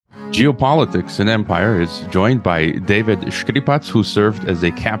Geopolitics and Empire is joined by David Skripac, who served as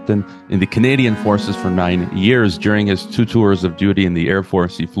a captain in the Canadian Forces for 9 years. During his 2 tours of duty in the Air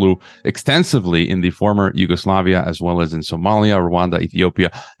Force, he flew extensively in the former Yugoslavia, as well as in Somalia, Rwanda,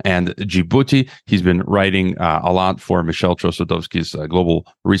 Ethiopia, and Djibouti. He's been writing a lot for Michel Chossudovsky's Global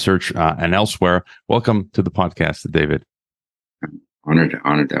Research and elsewhere. Welcome to the podcast, David. Honored,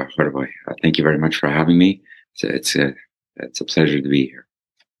 Jorge. Thank you very much for having me. It's a pleasure to be here.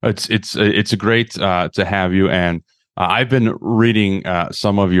 It's great to have you, and I've been reading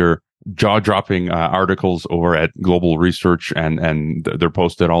some of your jaw-dropping articles over at Global Research, and they're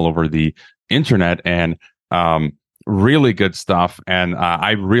posted all over the internet, and really good stuff. And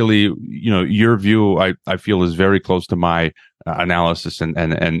I really, your view, I feel is very close to my analysis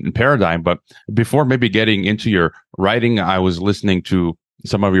and paradigm. But before maybe getting into your writing, I was listening to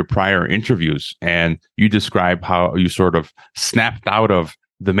some of your prior interviews, and you describe how you sort of snapped out of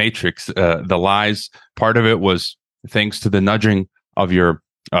the Matrix, the lies. Part of it was thanks to the nudging of your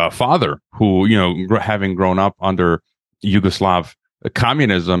father, who, having grown up under Yugoslav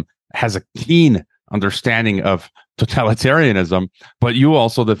communism, has a keen understanding of totalitarianism. But you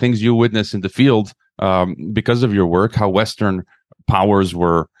also, the things you witness in the field, because of your work, how Western powers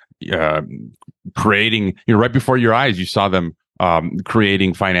were creating, right before your eyes, you saw them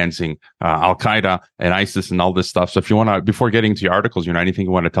creating, financing Al Qaeda and ISIS and all this stuff. So if you want to, before getting to your articles, anything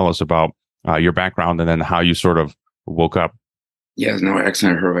you want to tell us about your background and then how you sort of woke up? Yes, no,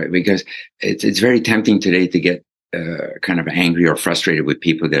 excellent, Jorge, because it's very tempting today to get kind of angry or frustrated with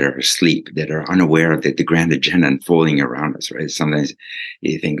people that are asleep, that are unaware of the grand agenda unfolding around us, right? Sometimes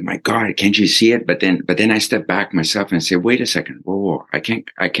you think, my God, can't you see it? But then I step back myself and say, wait a second, whoa, I can't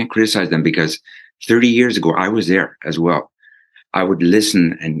criticize them, because 30 years ago, I was there as well. I would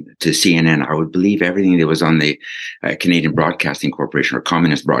listen to CNN. I would believe everything that was on the Canadian Broadcasting Corporation, or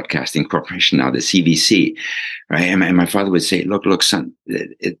Communist Broadcasting Corporation, now the CBC, right? And my father would say, look, son,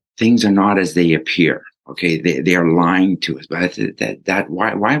 things are not as they appear. Okay, they are lying to us. But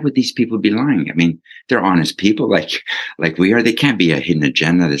why would these people be lying? I mean, they're honest people, like we are. They can't be a hidden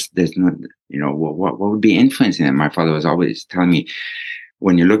agenda. There's no, what would be influencing them? My father was always telling me,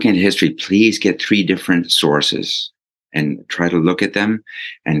 when you're looking at history, please get 3 different sources and try to look at them,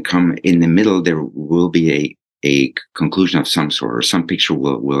 and come in the middle. There will be a conclusion of some sort, or some picture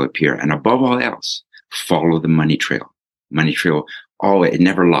will appear. And above all else, follow the money trail. Money trail, it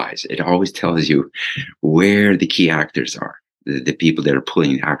never lies. It always tells you where the key actors are, the people that are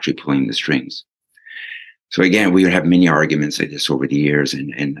actually pulling the strings. So again, we would have many arguments like this over the years,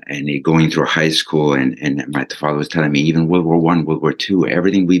 and going through high school, and my father was telling me, even World War I, World War II,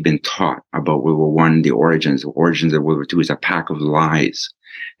 everything we've been taught about World War I, the origins of World War II is a pack of lies.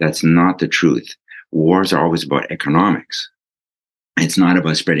 That's not the truth. Wars are always about economics. It's not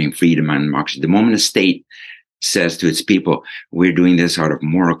about spreading freedom and democracy. The moment a state says to its people, we're doing this out of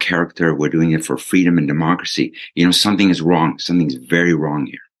moral character, we're doing it for freedom and democracy, something is wrong. Something's very wrong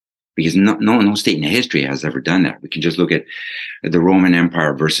here. Because no state in history has ever done that. We can just look at the Roman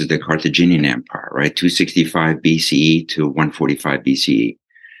Empire versus the Carthaginian Empire, right? 265 BCE to 145 BCE.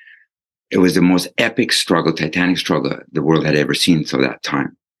 It was the most epic struggle, titanic struggle the world had ever seen until that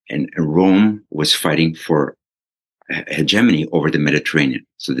time. And Rome was fighting for hegemony over the Mediterranean.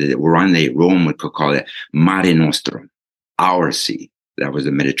 So Rome would call it Mare Nostrum, our sea. That was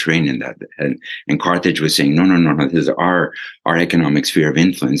the Mediterranean. And Carthage was saying, no, this is our economic sphere of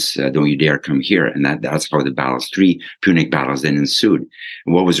influence. Don't you dare come here. And that's how the 3 Punic battles then ensued.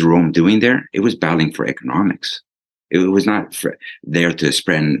 And what was Rome doing there? It was battling for economics. It was not there to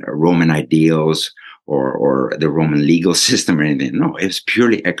spread Roman ideals or the Roman legal system or anything. No, it was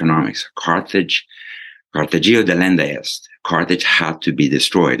purely economics. Carthagio delenda est. Carthage had to be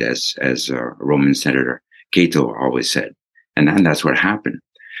destroyed, as a Roman senator Cato always said. And that's what happened.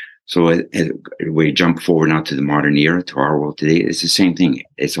 So we jump forward now to the modern era, to our world today. It's the same thing.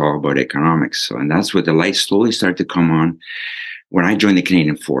 It's all about economics. So, and that's what the lights slowly started to come on when I joined the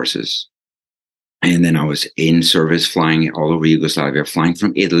Canadian Forces. And then I was in service, flying all over Yugoslavia, flying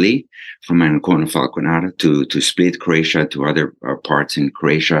from Italy, from Ancona Falconata to Split, Croatia, to other parts in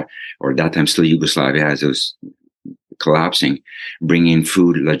Croatia, or at that time still Yugoslavia, as it was collapsing, bringing in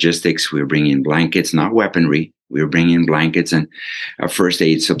food, logistics. We were bringing in blankets, not weaponry. We were bringing in blankets and first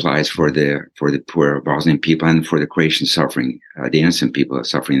aid supplies for the poor Bosnian people and for the Croatian suffering, the innocent people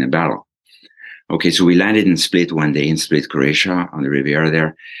suffering in the battle. Okay, so we landed in Split one day, in Split, Croatia, on the Riviera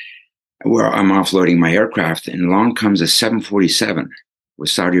there, where I'm offloading my aircraft, and along comes a 747 with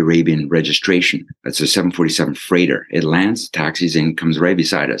Saudi Arabian registration. That's a 747 freighter. It lands, taxis in, comes right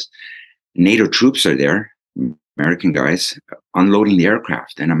beside us. NATO troops are there, American guys, unloading the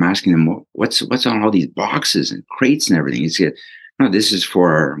aircraft. And I'm asking them, what's on all these boxes and crates and everything? He said, no, this is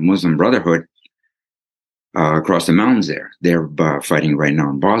for our Muslim Brotherhood across the mountains there. They're fighting right now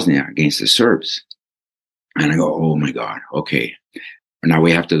in Bosnia against the Serbs. And I go, oh my God, okay. Now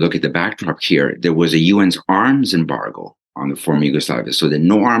we have to look at the backdrop here. There was a UN's arms embargo on the former Yugoslavia, so that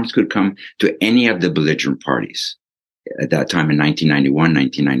no arms could come to any of the belligerent parties at that time in 1991,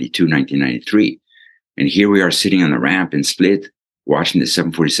 1992, 1993. And here we are sitting on the ramp in Split, watching the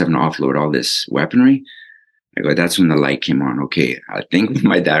 747 offload all this weaponry. I go, that's when the light came on. Okay, I think what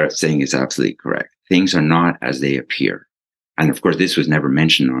my dad was saying is absolutely correct. Things are not as they appear. And of course, this was never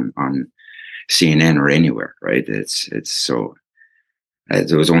mentioned on CNN or anywhere, right? It's so...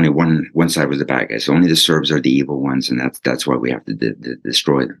 there was only one side was the bad guys. Only the Serbs are the evil ones, and that's why we have to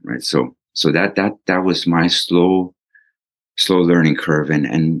destroy them, right? So that was my slow learning curve,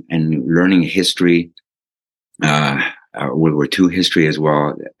 and learning history, World War II history as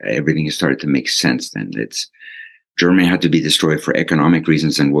well. Everything has started to make sense. Then Germany had to be destroyed for economic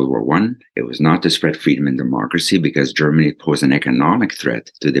reasons in World War I. It was not to spread freedom and democracy, because Germany posed an economic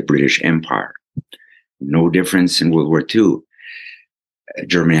threat to the British Empire. No difference in World War II.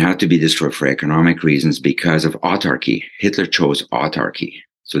 Germany had to be destroyed for economic reasons because of autarky. Hitler chose autarky.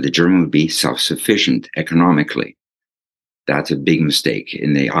 So the German would be self-sufficient economically. That's a big mistake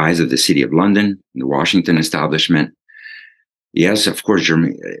in the eyes of the City of London, the Washington establishment. Yes, of course,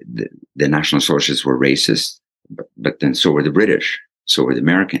 Germany, the National Socialists were racist, but then so were the British, so were the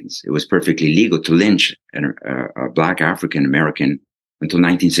Americans. It was perfectly legal to lynch a black African American until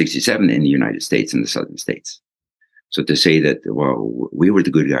 1967 in the United States and the Southern States. So to say that, well, we were the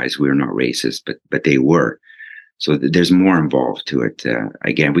good guys, we were not racist, but they were. So there's more involved to it.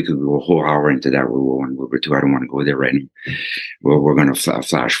 Again, we could go a whole hour into that World War I, World War II. I don't want to go there right now. Well, we're going to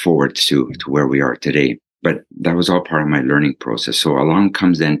flash forward to where we are today. But that was all part of my learning process. So along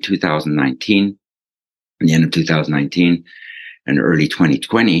comes then 2019, the end of 2019 and early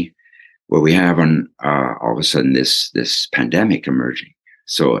 2020, where we have all of a sudden this pandemic emerging.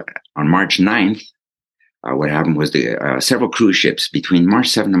 So on March 9th, what happened was several cruise ships between March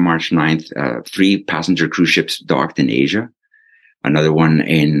 7th and March 9th, 3 passenger cruise ships docked in Asia. Another one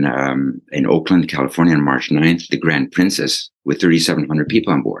in Oakland, California on March 9th, the Grand Princess with 3,700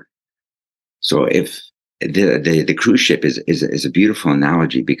 people on board. So if the cruise ship is a beautiful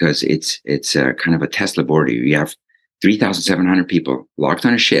analogy, because it's kind of a Tesla border. You have 3,700 people locked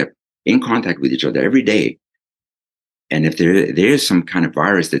on a ship in contact with each other every day. And if there is some kind of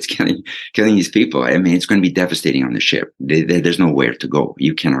virus that's killing these people, I mean, it's going to be devastating on the ship. There's nowhere to go.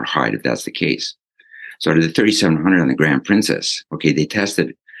 You cannot hide if that's the case. So out of the 3,700 on the Grand Princess, okay, they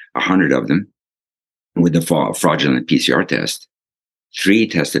tested 100 of them with the fraudulent PCR test. 3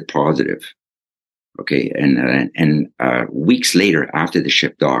 tested positive. Okay, and weeks later, after the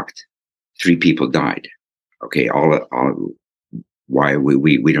ship docked, 3 people died. Okay, all why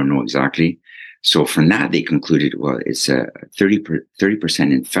we don't know exactly. So from that, they concluded, well, it's a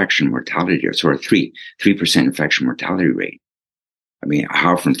 30% infection mortality, or 3% infection mortality rate. I mean,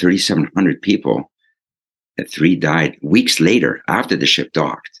 how from 3,700 people, 3 died weeks later after the ship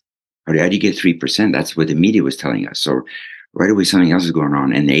docked? How do you get 3%? That's what the media was telling us. So right away, something else is going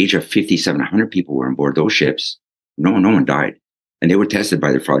on. In the age of 5,700 people were on board those ships. No one died. And they were tested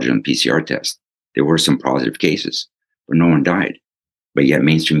by the fraudulent PCR test. There were some positive cases, but no one died. But yet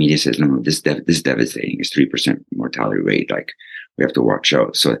mainstream media says, no, this is devastating. It's 3% mortality rate. Like, we have to watch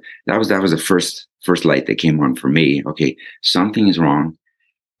out. So that was the first light that came on for me. Okay, something is wrong.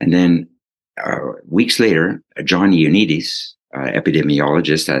 And then weeks later, John Ioannidis,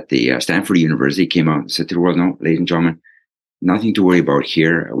 epidemiologist at the Stanford University, came out and said to the world, no, ladies and gentlemen, nothing to worry about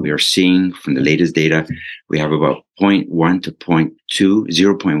here. We are seeing from the latest data, we have about 0.1 to 0.2,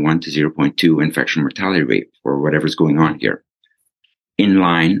 0.1 to 0.2 infection mortality rate for whatever's going on here, in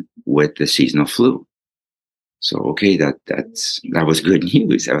line with the seasonal flu. So, okay, that was good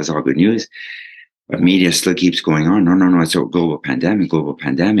news. That was all good news. But media still keeps going on. No, it's a global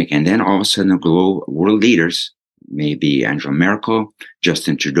pandemic. And then all of a sudden, the global world leaders, maybe Angela Merkel,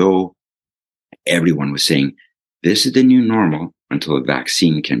 Justin Trudeau, everyone was saying, this is the new normal until a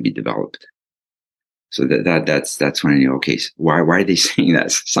vaccine can be developed. So that's when I knew, okay, why are they saying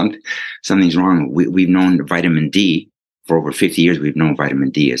that? Something's wrong. We've known vitamin D for over 50 years. We've known vitamin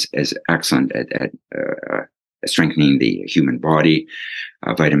D as excellent at strengthening the human body.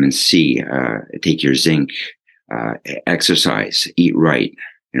 Vitamin C, take your zinc, exercise, eat right,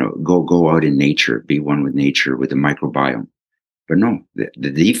 go out in nature, be one with nature, with the microbiome. But no,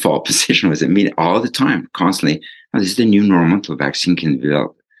 the default position was all the time, constantly, this is the new normal until a vaccine can be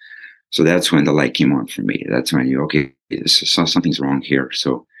developed. So that's when the light came on for me. That's when I knew, okay, something's wrong here.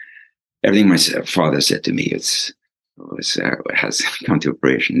 So everything my father said to me, has come to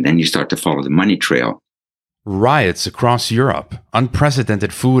fruition. Then you start to follow the money trail. Riots across Europe,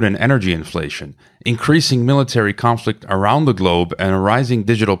 unprecedented food and energy inflation, increasing military conflict around the globe, and a rising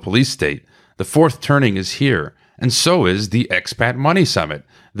digital police state. The fourth turning is here, and so is the Expat Money Summit.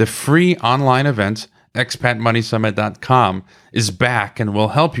 The free online event, expatmoneysummit.com, is back and will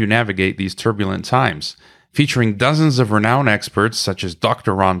help you navigate these turbulent times. Featuring dozens of renowned experts such as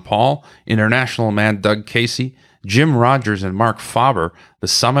Dr. Ron Paul, international man Doug Casey, Jim Rogers, and Mark Faber, the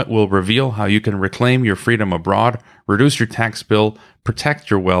summit will reveal how you can reclaim your freedom abroad, reduce your tax bill,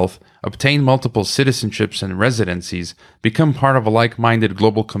 protect your wealth, obtain multiple citizenships and residencies, become part of a like-minded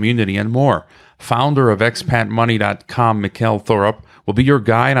global community, and more. Founder of expatmoney.com, Mikhail Thorup, will be your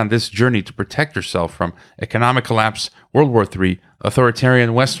guide on this journey to protect yourself from economic collapse, World War III,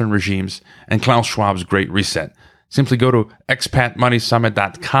 authoritarian Western regimes, and Klaus Schwab's Great Reset. Simply go to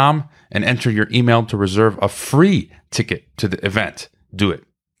expatmoneysummit.com and enter your email to reserve a free ticket to the event. Do it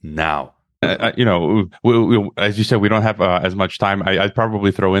now. As you said, we don't have as much time. I'd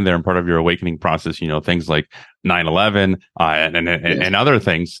probably throw in there in part of your awakening process, things like 9/11 and other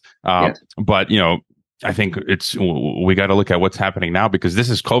things. But, I think we got to look at what's happening now, because this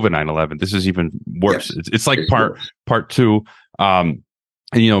is COVID 9/11. This is even worse. Yes. It's like part two.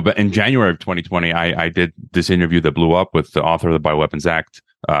 But in January of 2020, I did this interview that blew up with the author of the Bioweapons Act,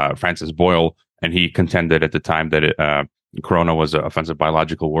 Francis Boyle, and he contended at the time that Corona was an offensive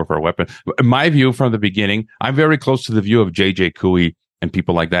biological warfare weapon. My view from the beginning, I'm very close to the view of J.J. Couey and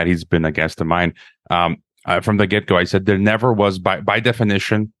people like that. He's been a guest of mine. From the get-go, I said there never was, by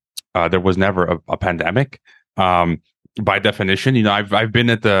definition, there was never a pandemic. By definition, I've been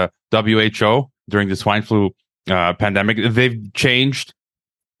at the WHO during the swine flu pandemic. They've changed.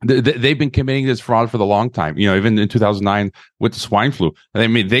 They've been committing this fraud for the long time. Even in 2009 with the swine flu,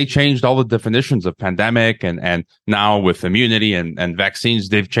 they changed all the definitions of pandemic, and now with immunity and vaccines,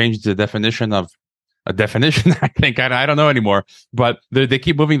 they've changed the definition of a definition. I think I don't know anymore, but they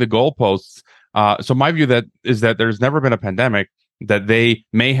keep moving the goalposts. So my view is that there's never been a pandemic, that they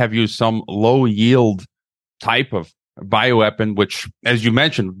may have used some low yield type of bioweapon, which, as you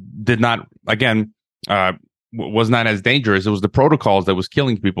mentioned, did not, again, was not as dangerous. It was the protocols that was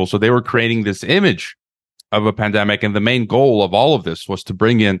killing people. So they were creating this image of a pandemic. And the main goal of all of this was to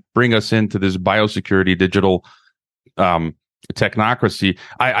bring us into this biosecurity digital technocracy.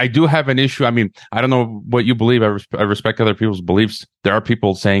 I do have an issue. I mean, I don't know what you believe. I respect other people's beliefs. There are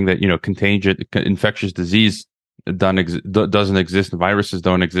people saying that, contagious, infectious disease doesn't exist. Viruses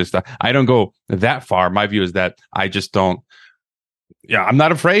don't exist. I don't go that far. My view is that I just don't. Yeah, I'm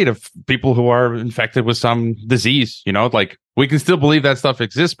not afraid of people who are infected with some disease. We can still believe that stuff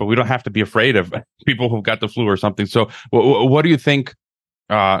exists, but we don't have to be afraid of people who've got the flu or something. So what do you think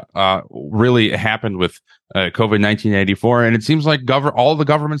really happened with COVID-1984? And it seems like all the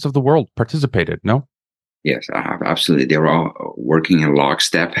governments of the world participated, no? Yes, absolutely. They were all working in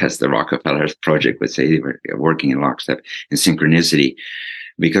lockstep, as the Rockefeller Project would say. They were working in lockstep, in synchronicity,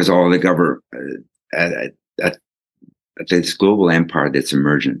 because all the this global empire that's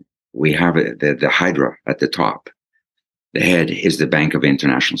emergent, we have the Hydra at the top. The head is the Bank of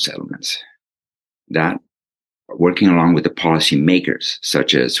International Settlements. That, working along with the policy makers,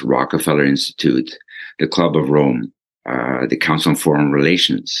 such as Rockefeller Institute, the Club of Rome, the Council on Foreign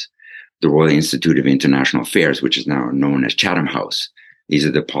Relations, the Royal Institute of International Affairs, which is now known as Chatham House. These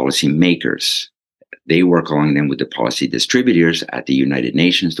are the policy makers. They work along them with the policy distributors at the United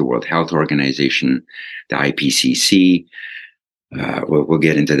Nations, the World Health Organization, the IPCC. We'll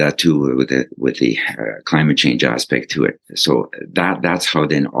get into that too with the climate change aspect to it. So that's how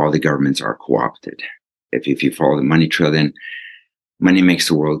then all the governments are co-opted. If you follow the money trail, then money makes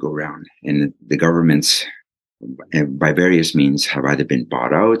the world go round, and the governments, by various means, have either been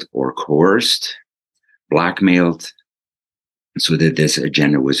bought out or coerced, blackmailed, so that this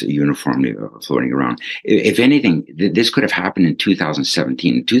agenda was uniformly floating around. If anything, this could have happened in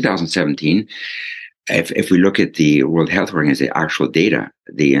 2017. In 2017, if we look at the World Health Organization actual data,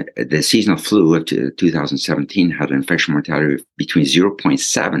 the seasonal flu of 2017 had an infection mortality between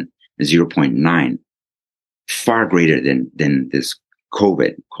 0.7 and 0.9, far greater than this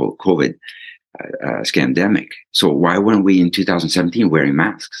COVID scandemic. So why weren't we in 2017 wearing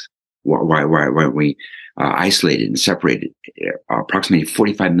masks? Why weren't we isolated and separated? Approximately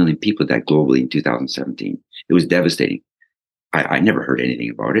 45 million people died globally in 2017. It was devastating. I never heard anything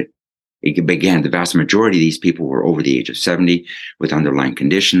about it. It began, the vast majority of these people were over the age of 70 with underlying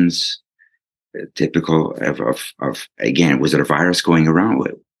conditions, typical of again, was it a virus going around?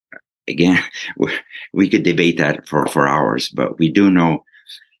 again, we could debate that for hours, but we do know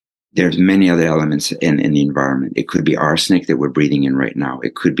there's many other elements in the environment. It could be arsenic that we're breathing in right now.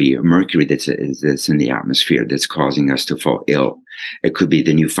 It could be mercury that's in the atmosphere that's causing us to fall ill. It could be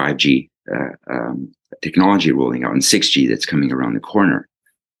the new 5G technology rolling out and 6G that's coming around the corner.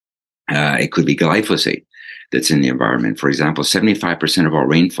 It could be glyphosate that's in the environment. For example, 75% of all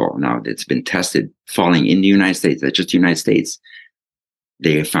rainfall now that's been tested falling in the United States, that's just the United States,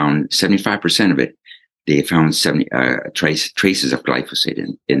 they have found 75% of it. They found traces of glyphosate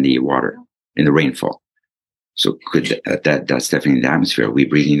in the water, in the rainfall. So that's definitely in the atmosphere. Are we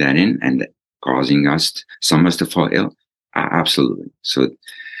breathing that in and causing some of us to fall ill? Absolutely. So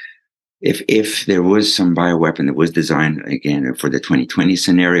if there was some bioweapon that was designed again for the 2020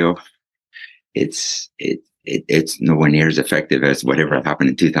 scenario, it's nowhere near as effective as whatever happened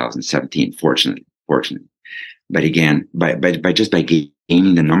in 2017. Fortunately. But again, by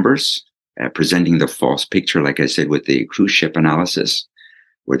gaming the numbers, presenting the false picture, like I said, with the cruise ship analysis,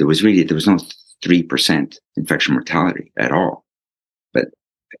 where there was no 3% infection mortality at all. But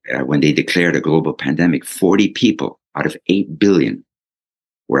when they declared a global pandemic, 40 people out of 8 billion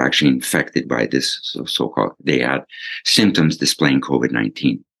were actually infected by this so-called, they had symptoms displaying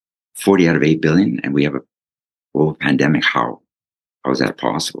COVID-19. 40 out of 8 billion, and we have a global pandemic. How is that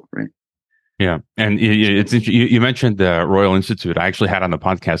possible, right? Yeah. And you mentioned the Royal Institute. I actually had on the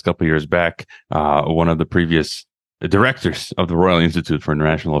podcast a couple of years back one of the previous directors of the Royal Institute for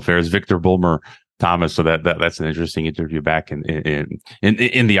International Affairs, Victor Bulmer Thomas. So that's an interesting interview back in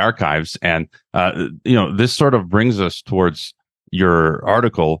the archives. And this sort of brings us towards your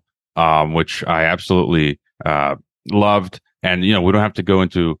article, which I absolutely loved. And we don't have to go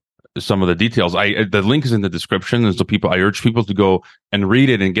into some of the details. The link is in the description, and so I urge people to go and read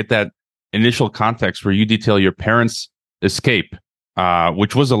it and get that initial context where you detail your parents' escape,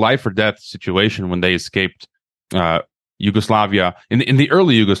 which was a life or death situation when they escaped Yugoslavia in the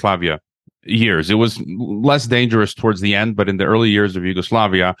early Yugoslavia years. It was less dangerous towards the end, but in the early years of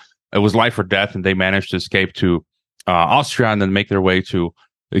Yugoslavia, it was life or death, and they managed to escape to Austria and then make their way to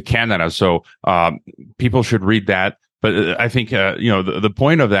Canada. So people should read that. But I think the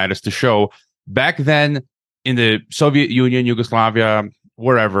point of that is to show back then in the Soviet Union, Yugoslavia,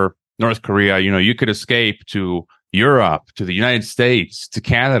 wherever, North Korea, you could escape to Europe, to the United States, to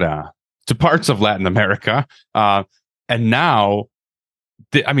Canada, to parts of Latin America. And now,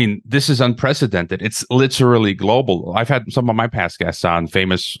 this is unprecedented. It's literally global. I've had some of my past guests on,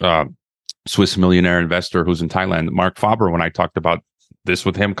 famous Swiss millionaire investor who's in Thailand, Mark Faber, when I talked about this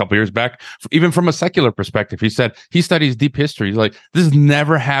with him a couple of years back, even from a secular perspective. He said he studies deep history. He's like, this has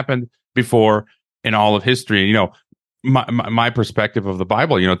never happened before in all of history. My perspective of the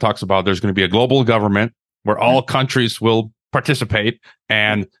Bible, talks about there's going to be a global government where all countries will participate,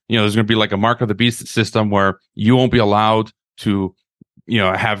 and there's going to be like a mark of the beast system where you won't be allowed to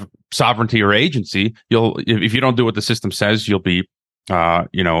have sovereignty or agency. If you don't do what the system says, you'll be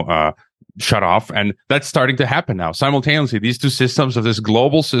shut off. And that's starting to happen now simultaneously, these two systems of this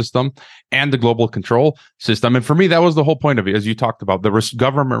global system and the global control system. And for me, that was the whole point of it, as you talked about the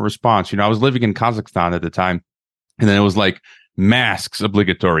government response. I was living in Kazakhstan at the time, and then it was like masks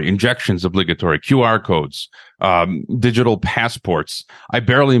obligatory, injections obligatory, QR codes, digital passports. I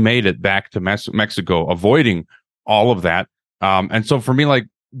barely made it back to Mexico, avoiding all of that. And so for me, like,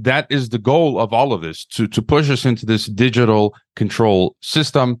 that is the goal of all of this, to push us into this digital control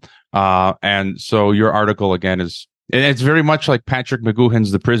system. And so your article again it's very much like Patrick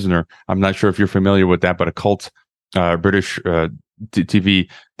McGoohan's The Prisoner. I'm not sure if you're familiar with that, but a cult British TV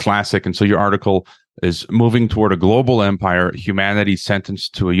classic. And so your article is moving toward a global empire, humanity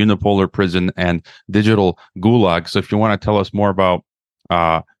sentenced to a unipolar prison and digital gulag. So if you want to tell us more about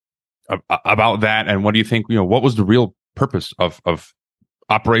that, and what do you think, what was the real purpose of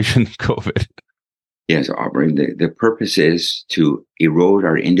Operation COVID? Yes, Aubrey, the purpose is to erode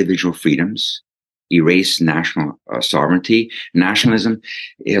our individual freedoms, erase national sovereignty. Nationalism,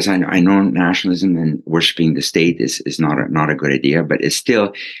 yes, I know nationalism and worshiping the state is not a good idea, but it's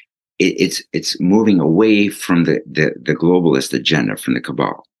still, it's moving away from the globalist agenda, from the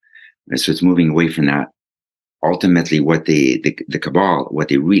cabal. And so it's moving away from that. Ultimately, what the cabal, what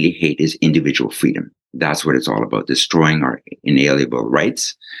they really hate is individual freedom. That's what it's all about, destroying our inalienable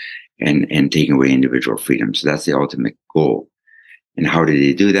rights and taking away individual freedom. So that's the ultimate goal. And how do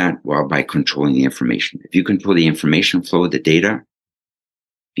they do that? Well, by controlling the information. If you control the information flow, the data,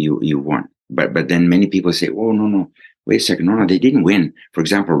 you won. But then many people say, oh, no, wait a second. No, they didn't win. For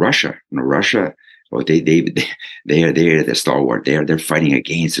example, Russia, Russia, they are the stalwart. They're fighting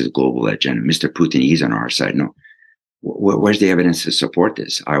against this global agenda. Mr. Putin, he's on our side. No, Where's the evidence to support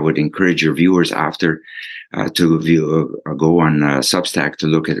this? I would encourage your viewers after go on Substack to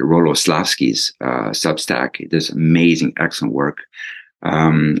look at Rollo Slavsky's Substack. He does amazing, excellent work.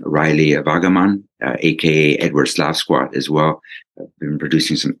 Riley Vagaman, aka Edward Slavsquat, as well, been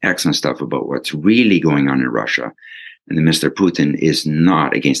producing some excellent stuff about what's really going on in Russia. And Mr. Putin is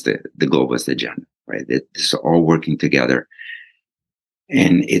not against the globalist agenda, right? This is all working together.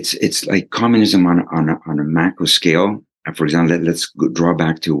 And it's like communism on a macro scale. For example, let's draw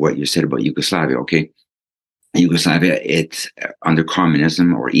back to what you said about Yugoslavia. Okay, Yugoslavia, it's under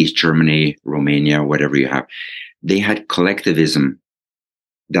communism, or East Germany, Romania, whatever you have. They had collectivism.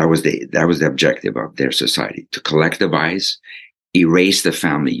 That was the objective of their society, to collectivize, erase the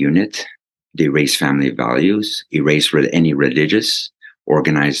family unit, erase family values, erase any religious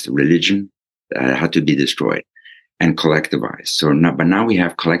organized religion that had to be destroyed, and collectivize. But now we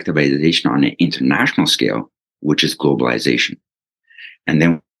have collectivization on an international scale, which is globalization. And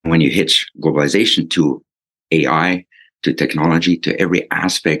then when you hitch globalization to AI, to technology, to every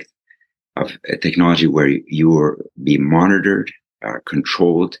aspect of technology where you will be monitored,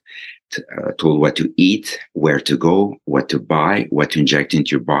 controlled, told what to eat, where to go, what to buy, what to inject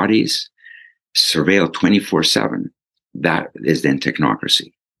into your bodies, surveilled 24/7, that is then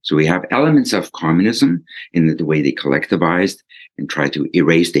technocracy. So we have elements of communism in the way they collectivized and try to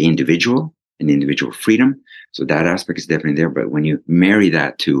erase the individual and individual freedom. So that aspect is definitely there. But when you marry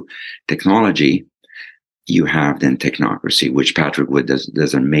that to technology, you have then technocracy, which Patrick Wood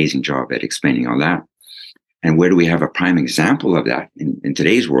does an amazing job at explaining all that. And where do we have a prime example of that in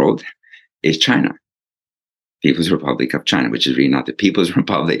today's world is China. People's Republic of China, which is really not the People's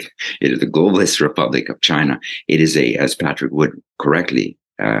Republic. It is the globalist Republic of China. It is as Patrick Wood correctly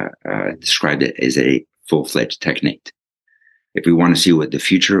described it, as a full-fledged technate. If we want to see what the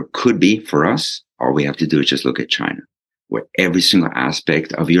future could be for us, all we have to do is just look at China, where every single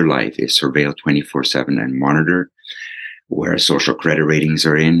aspect of your life is surveilled 24/7 and monitored, where social credit ratings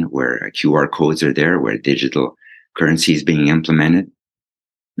are in, where QR codes are there, where digital currency is being implemented,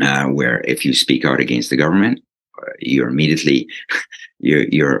 where if you speak out against the government, you're immediately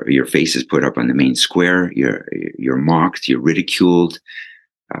your face is put up on the main square. You're mocked. You're ridiculed.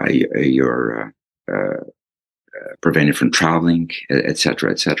 You're prevented from traveling,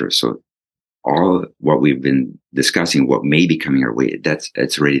 etc., etc. So all what we've been discussing, what may be coming our way,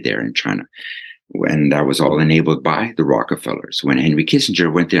 that's already there in China. And that was all enabled by the Rockefellers. When Henry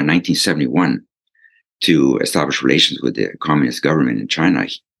Kissinger went there in 1971 to establish relations with the communist government in China,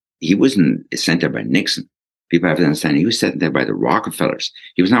 he wasn't sent there by Nixon. People have to understand he was sent there by the Rockefellers.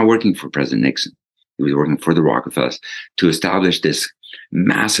 He was not working for President Nixon. He was working for the Rockefellers to establish this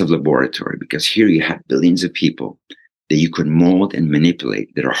massive laboratory, because here you had billions of people that you could mold and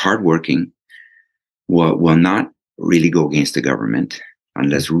manipulate, that are hardworking, will not really go against the government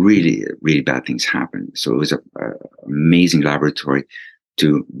unless really, really bad things happen. So it was an amazing laboratory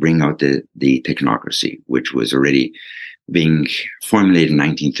to bring out the technocracy, which was already being formulated in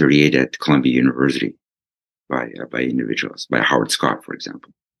 1938 at Columbia University by individuals, by Howard Scott, for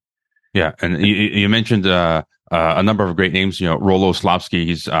example. Yeah, and you mentioned a number of great names. Rollo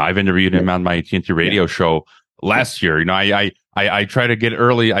Slavsky. I've interviewed him on my TNT radio show last year. I try to get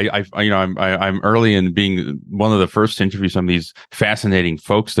early. I'm early in being one of the first to interview some of these fascinating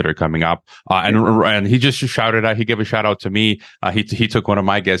folks that are coming up. And he just shouted out. He gave a shout out to me. He took one of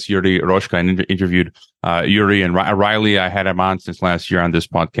my guests, Yuri Roshka, and interviewed Yuri and Riley. I had him on since last year on this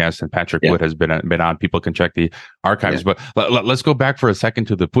podcast, and Patrick Wood has been on. People can check the archives. But let's go back for a second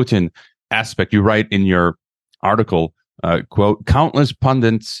to the Putin aspect. You write in your article, quote, "Countless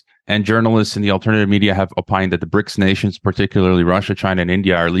pundits and journalists in the alternative media have opined that the BRICS nations, particularly Russia, China, and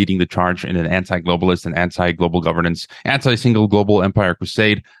India, are leading the charge in an anti-globalist and anti-global governance, anti-single global empire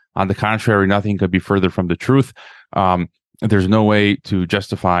crusade. On the contrary, nothing could be further from the truth. There's no way to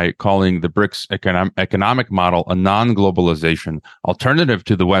justify calling the BRICS economic model a non-globalization alternative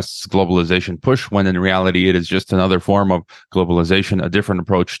to the West's globalization push, when in reality it is just another form of globalization, a different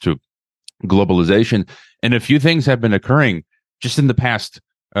approach to globalization." And a few things have been occurring just in the past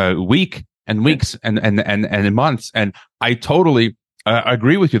week and weeks and months. And I totally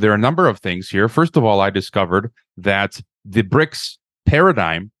agree with you. There are a number of things here. First of all, I discovered that the BRICS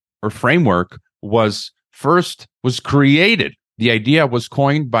paradigm or framework was created. The idea was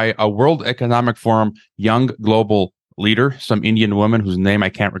coined by a World Economic Forum young global leader, some Indian woman whose name I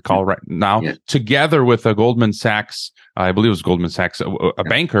can't recall right now, together with a Goldman Sachs, I believe it was Goldman Sachs, a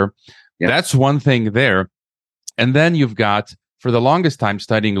banker. Yeah. That's one thing there. And then you've got, for the longest time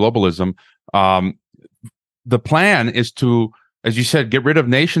studying globalism, the plan is to as you said, get rid of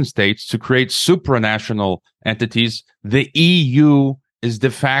nation states to create supranational entities. The EU is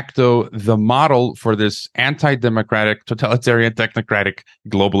de facto the model for this anti-democratic, totalitarian, technocratic,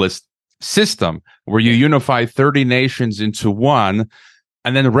 globalist system where you unify 30 nations into one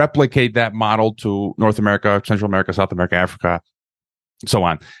and then replicate that model to North America, Central America, South America, Africa, so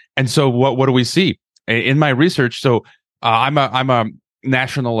on. And so what do we see in my research? So I'm a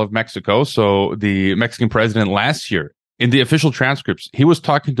national of Mexico. So the Mexican president last year, in the official transcripts, he was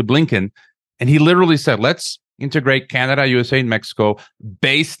talking to Blinken, and he literally said, let's integrate Canada, USA, and Mexico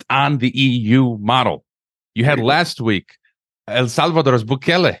based on the EU model. You had last week El Salvador's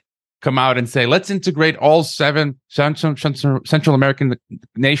Bukele come out and say, let's integrate all 7 Central American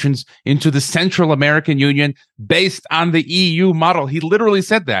nations into the Central American Union based on the EU model. He literally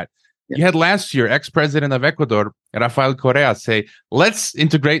said that. You had last year, ex-president of Ecuador, Rafael Correa, say, let's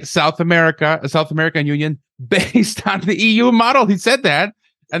integrate South American Union based on the EU model. He said that.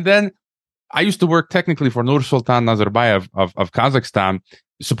 And then I used to work technically for Nursultan Nazarbayev of Kazakhstan.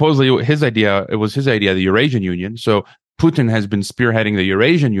 Supposedly it was his idea, the Eurasian Union. So Putin has been spearheading the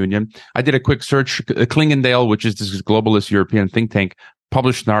Eurasian Union. I did a quick search. Klingendale, which is this globalist European think tank,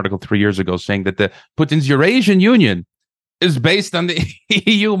 published an article 3 years ago saying that the Putin's Eurasian Union is based on the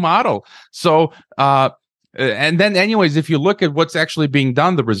EU model. So, and then anyways, if you look at what's actually being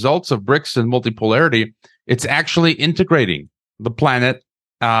done, the results of BRICS and multipolarity, it's actually integrating the planet,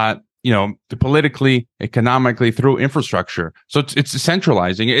 politically, economically through infrastructure. So it's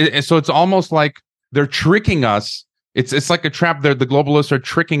centralizing. So it's almost like they're tricking us. It's like a trap. The globalists are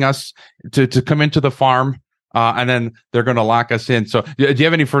tricking us to come into the farm. And then they're going to lock us in. So, do you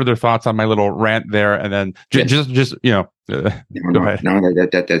have any further thoughts on my little rant there? And then just go ahead. No,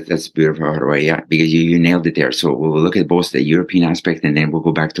 that's beautiful. Yeah, because you nailed it there. So we'll look at both the European aspect, and then we'll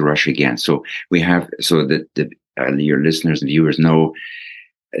go back to Russia again. So we have your listeners and viewers know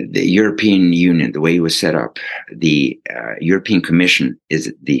the European Union, the way it was set up. The European Commission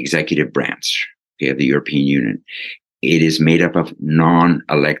is the executive branch of the European Union. It is made up of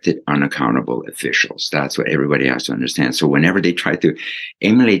non-elected, unaccountable officials. That's what everybody has to understand. So whenever they try to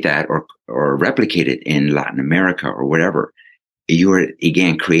emulate that or replicate it in Latin America or whatever, you are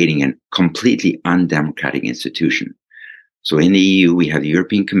again creating a completely undemocratic institution. So in the EU, we have the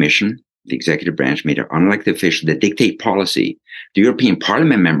European Commission, the executive branch made of unelected officials that dictate policy. The European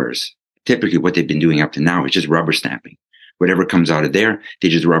Parliament members, typically what they've been doing up to now is just rubber stamping. Whatever comes out of there, they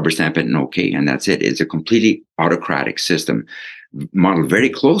just rubber stamp it and okay, and that's it. It's a completely autocratic system, modeled very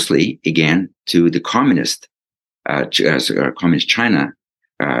closely, again, to the communist China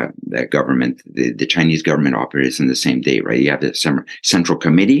government. The Chinese government operates in the same day, right? You have the central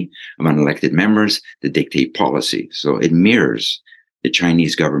committee of unelected members that dictate policy. So it mirrors the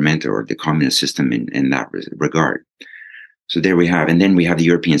Chinese government or the communist system in that regard. So there we have, and then we have the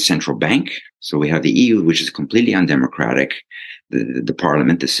European Central Bank. So we have the EU, which is completely undemocratic, the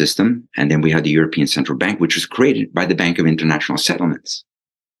parliament, the system. And then we have the European Central Bank, which was created by the Bank of International Settlements,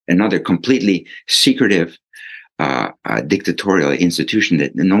 another completely secretive, dictatorial institution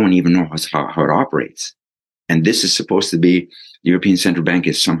that no one even knows how it operates. And this is supposed to be, the European Central Bank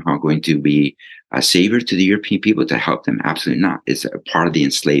is somehow going to be a savior to the European people to help them. Absolutely not. It's a part of the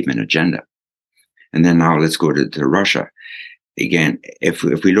enslavement agenda. And then now let's go to Russia. Again, if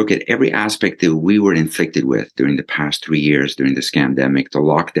we look at every aspect that we were inflicted with during the past 3 years, during the scandemic, the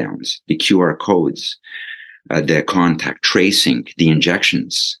lockdowns, the QR codes, the contact tracing, the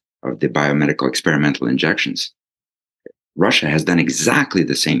injections of the biomedical experimental injections, Russia has done exactly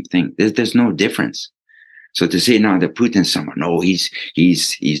the same thing. There's no difference. So to say now that Putin's someone, no, he's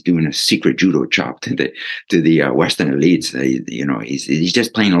doing a secret judo chop to the Western elites. He's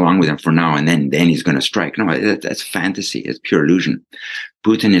just playing along with them for now, and then he's going to strike. No, that's fantasy. It's pure illusion.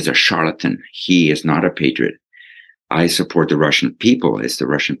 Putin is a charlatan. He is not a patriot. I support the Russian people. It's the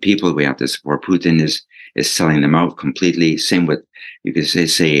Russian people we have to support. Putin is selling them out completely. Same with, you could say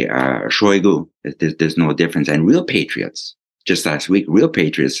Shoigu. There's no difference. And real patriots, just last week, real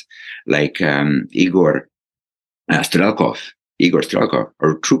patriots like Igor Strelkov,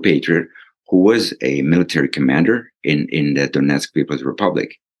 or true patriot, who was a military commander in the Donetsk People's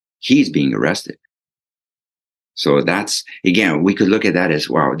Republic. He's being arrested. So that's, again, we could look at that as,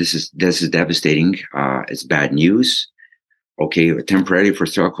 wow, this is devastating. It's bad news. Okay, temporarily for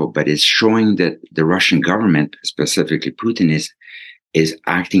Strelkov, but it's showing that the Russian government, specifically Putin, is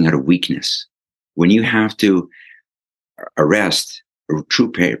acting out of weakness. When you have to arrest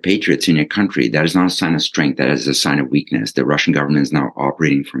true patriots in a country, that is not a sign of strength. That is a sign of weakness. The Russian government is now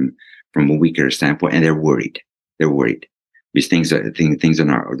operating from a weaker standpoint, and they're worried. These things are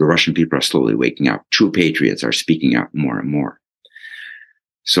not. The Russian people are slowly waking up. True patriots are speaking up more and more.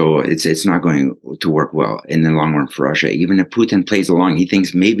 So it's not going to work well in the long run for Russia. Even if Putin plays along, he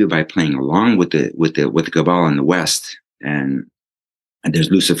thinks maybe by playing along with the cabal in the West, and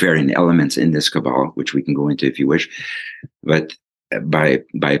there's Luciferian elements in this cabal, which we can go into if you wish. But by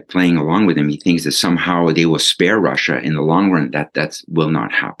playing along with him, he thinks that somehow they will spare Russia in the long run. That will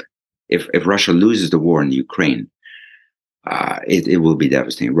not happen. If Russia loses the war in the Ukraine, it will be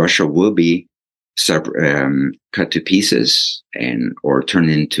devastating. Russia will be cut to pieces or turned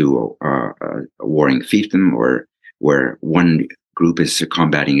into a warring fiefdom, or where one group is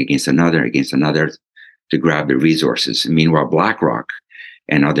combating against another to grab the resources. And meanwhile, BlackRock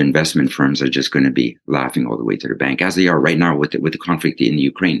and other investment firms are just going to be laughing all the way to the bank, as they are right now with the conflict in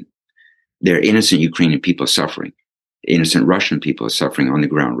Ukraine. There are innocent Ukrainian people suffering. Innocent Russian people are suffering on the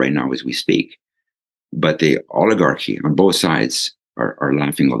ground right now as we speak. But the oligarchy on both sides are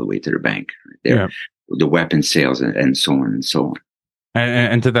laughing all the way to the bank. The weapon sales and so on and so on.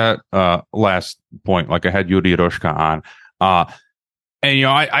 And to that last point, like I had Yuri Roshka on, and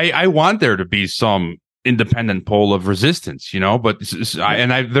I want there to be some independent pole of resistance, but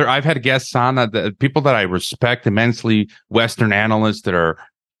I've had guests on that people that I respect immensely, Western analysts that are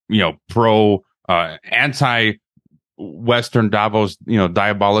pro anti Western Davos,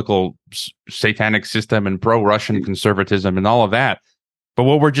 diabolical satanic system, and pro-Russian conservatism and all of that. But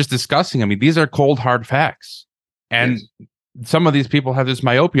what we're just discussing, I mean, these are cold, hard facts. And some of these people have this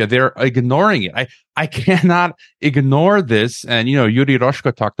myopia. They're ignoring it. I cannot ignore this. And, Yuri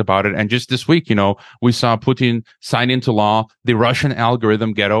Roshka talked about it. And just this week, we saw Putin sign into law the Russian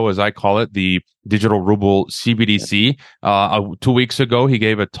algorithm ghetto, as I call it, the digital ruble CBDC. 2 weeks ago, he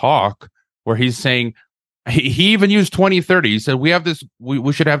gave a talk where he's saying, he even used 2030. He said,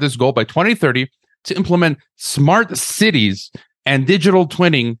 we should have this goal by 2030 to implement smart cities and digital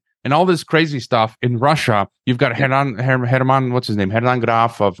twinning and all this crazy stuff in Russia. You've got Herman, what's his name? Herman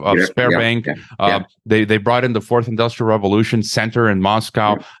Graf of Sberbank. They brought in the Fourth Industrial Revolution Center in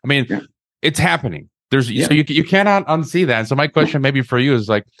Moscow. I mean, it's happening. So you cannot unsee that. So my question maybe for you is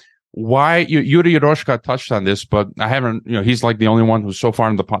like, why Yuri Roshka touched on this, but I haven't, he's like the only one who so far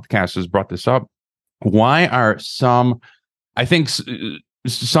in the podcast has brought this up. Why are some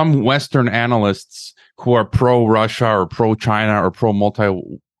Western analysts who are pro-Russia or pro-China or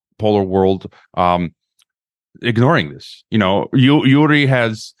pro-multipolar world ignoring this? Yuri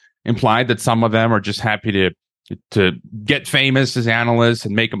has implied that some of them are just happy to get famous as analysts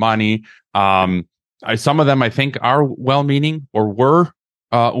and make money. Some of them, I think, are well-meaning or were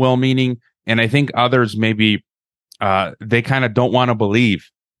well-meaning, and I think others maybe they kind of don't want to believe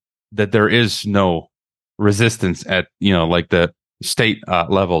that there is no resistance at like the state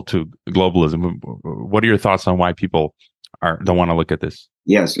level to globalism. What are your thoughts on why people don't want to look at this?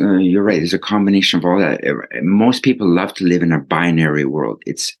 Yes, you're right. There's a combination of all that. Most people love to live in a binary world.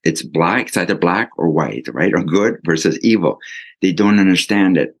 It's black. It's either black or white, right? Or good versus evil. They don't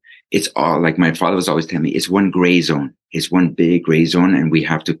understand it. It's all, like my father was always telling me, it's one gray zone. It's one big gray zone, and we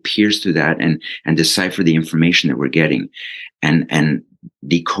have to pierce through that and decipher the information that we're getting and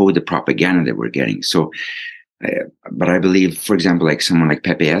decode the propaganda that we're getting. So, but I believe, for example, like someone like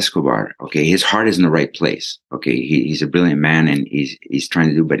Pepe Escobar, okay, his heart is in the right place. Okay. He's a brilliant man and he's trying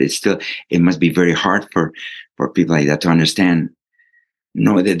to do, but it must be very hard for people like that to understand,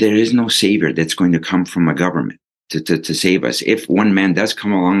 that there is no savior that's going to come from a government to save us. If one man does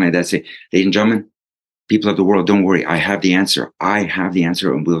come along like that, say, ladies and gentlemen, people of the world, don't worry. I have the answer.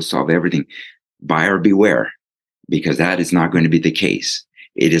 And we'll solve everything. Buyer beware, because that is not going to be the case.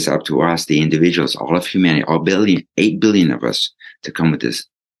 It is up to us, the individuals, all of humanity, 8 billion of us, to come with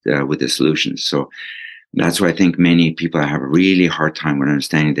the solutions. So that's why I think many people have a really hard time with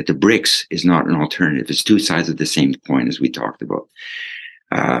understanding that the BRICS is not an alternative. It's two sides of the same coin, as we talked about.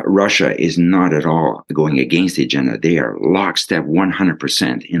 Russia is not at all going against the agenda. They are lockstep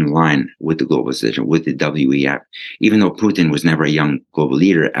 100% in line with the globalization, with the WEF, even though Putin was never a young global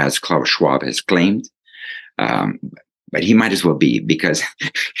leader, as Klaus Schwab has claimed. But he might as well be, because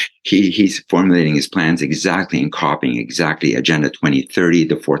he's formulating his plans exactly and copying exactly Agenda 2030,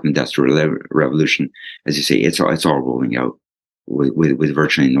 the Fourth Industrial Revolution. As you say, it's all rolling out with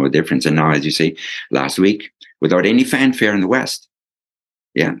virtually no difference. And now, as you say, last week, without any fanfare in the West,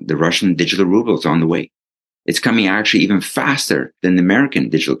 the Russian digital ruble is on the way. It's coming actually even faster than the American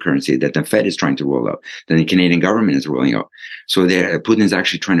digital currency that the Fed is trying to roll out, than the Canadian government is rolling out. So Putin is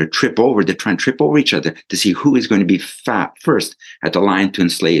actually trying to trip over each other to see who is going to be first at the line to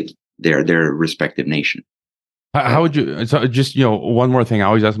enslave their respective nation. How would you, so just, one more thing I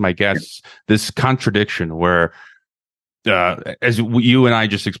always ask my guests, this contradiction where, as you and I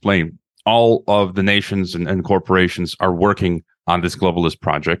just explained, all of the nations and corporations are working on this globalist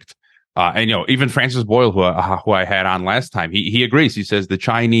project. And even Francis Boyle, who I had on last time, he agrees. He says the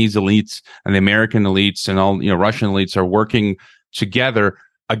Chinese elites and the American elites and all Russian elites are working together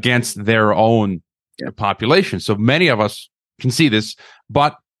against their own population. So many of us can see this,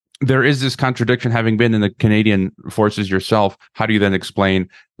 but there is this contradiction. Having been in the Canadian forces yourself, how do you then explain?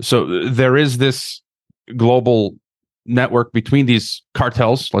 So there is this global network between these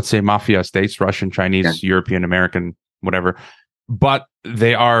cartels, let's say mafia states, Russian, Chinese, European, American, whatever, but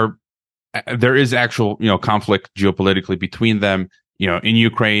there is actual conflict geopolitically between them, in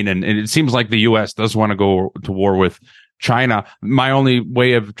Ukraine, and it seems like the US does want to go to war with China. My only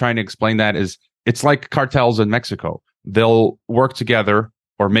way of trying to explain that is it's like cartels in Mexico. They'll work together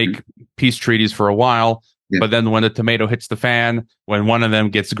or make peace treaties for a while, but then when the tomato hits the fan, when one of them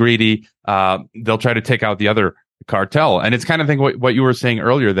gets greedy, they'll try to take out the other cartel. And it's kind of what you were saying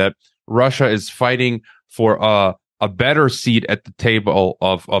earlier, that Russia is fighting for a better seat at the table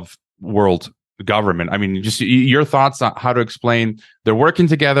of world government. I mean, just your thoughts on how to explain they're working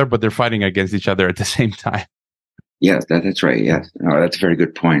together, but they're fighting against each other at the same time. Yes, that's right. Yes, no, that's a very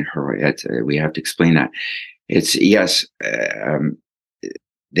good point. We have to explain that. It's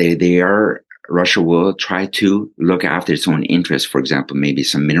Russia will try to look after its own interests. For example, maybe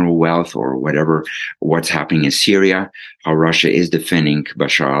some mineral wealth or whatever, what's happening in Syria, how Russia is defending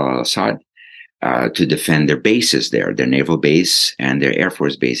Bashar al-Assad to defend their bases there, their naval base and their air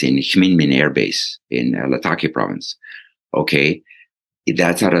force base in Khmeimim Air Base in Latakia province. Okay.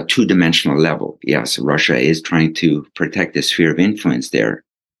 That's at a two-dimensional level. Yes, Russia is trying to protect the sphere of influence there.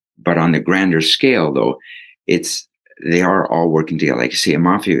 But on the grander scale, though, they are all working together. Like you say, a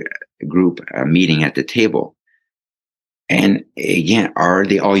mafia group meeting at the table. And again, are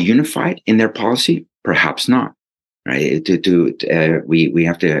they all unified in their policy? Perhaps not. Right? We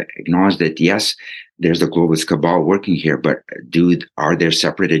have to acknowledge that, yes, there's a globalist cabal working here, but are there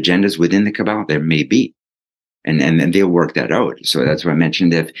separate agendas within the cabal? There may be. And then they'll work that out. So that's why I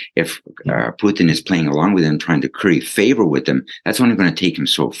mentioned if Putin is playing along with them, trying to curry favor with them, that's only going to take him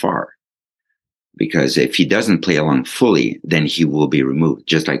so far. Because if he doesn't play along fully, then he will be removed,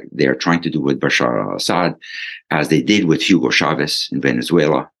 just like they're trying to do with Bashar al-Assad, as they did with Hugo Chavez in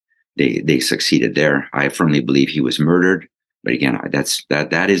Venezuela. They succeeded there. I firmly believe he was murdered. But again,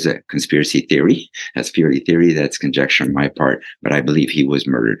 that is a conspiracy theory. That's purely theory. That's conjecture on my part. But I believe he was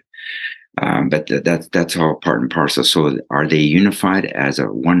murdered. But that's all part and parcel. So are they unified as a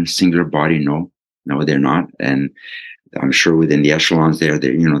one singular body? No, they're not. And I'm sure within the echelons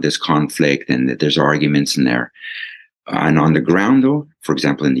there's conflict and there's arguments in there. And on the ground, though, for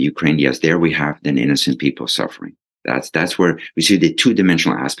example, in the Ukraine, yes, there we have then innocent people suffering. That's where we see the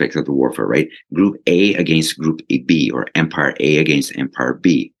two-dimensional aspects of the warfare, right? Group A against Group B, or Empire A against Empire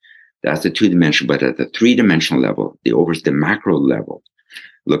B. That's the two-dimensional. But at the three-dimensional level, the macro level,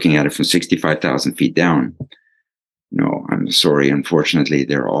 looking at it from 65,000 feet down, no, I'm sorry. Unfortunately,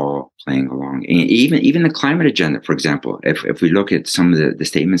 they're all playing along. And even the climate agenda, for example, if we look at some of the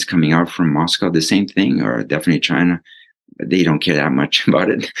statements coming out from Moscow, the same thing, or definitely China, they don't care that much about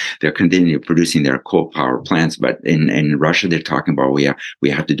it. They're continuing producing their coal power plants. But in Russia, they're talking about we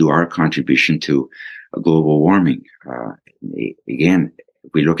have to do our contribution to global warming. Again,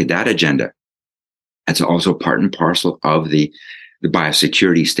 if we look at that agenda, that's also part and parcel of the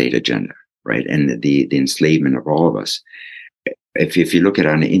biosecurity state agenda, right? And the enslavement of all of us. If you look at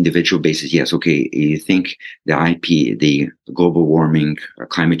it on an individual basis, yes, okay, you think the global warming,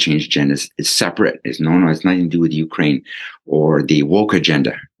 climate change agenda is separate. It's nothing to do with Ukraine, or the woke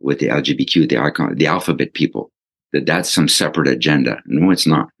agenda with the LGBTQ, the alphabet people. That's some separate agenda. No, it's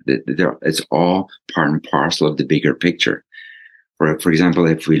not. It's all part and parcel of the bigger picture. For example,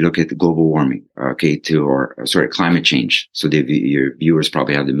 if we look at the global warming, climate change. So your viewers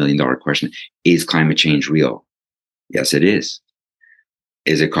probably have the $1 million question: is climate change real? Yes, it is.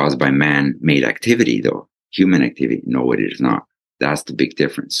 Is it caused by man-made activity, though? Human activity? No, it is not. That's the big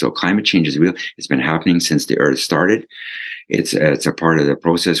difference. So climate change is real. It's been happening since the Earth started. It's a part of the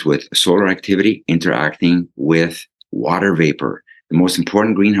process with solar activity interacting with water vapor. The most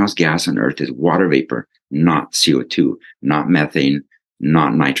important greenhouse gas on Earth is water vapor, not CO2, not methane,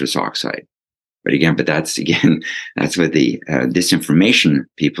 not nitrous oxide. But that's what the disinformation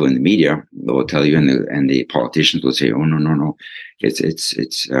people in the media will tell you, and the politicians will say, oh, no, it's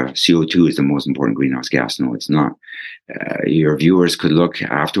CO2 is the most important greenhouse gas. No, it's not. Your viewers could look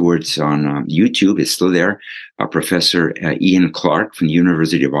afterwards on YouTube. It's still there. Professor Ian Clark from the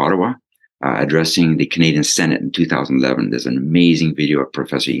University of Ottawa addressing the Canadian Senate in 2011. There's an amazing video of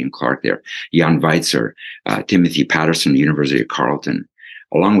Professor Ian Clark there. Jan Weitzer, Timothy Patterson, University of Carleton.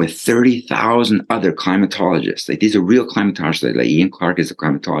 along with 30,000 other climatologists. Like, these are real climatologists. Like Ian Clark is a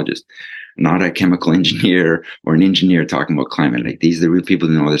climatologist, not a chemical engineer or an engineer talking about climate. Like, these are the real people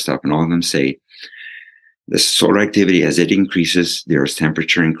who know this stuff. And all of them say the solar activity, as it increases, the Earth's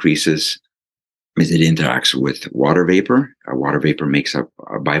temperature increases as it interacts with water vapor. Water vapor makes up,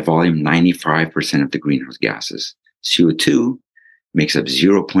 by volume, 95% of the greenhouse gases. CO2 makes up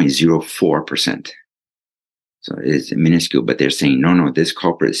 0.04%. So it's minuscule, but they're saying, no, this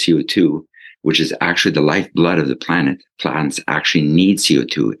culprit CO2, which is actually the lifeblood of the planet. Plants actually need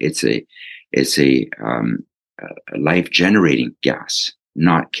CO2. It's a life-generating gas,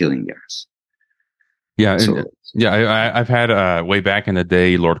 not killing gas. Yeah, I've had way back in the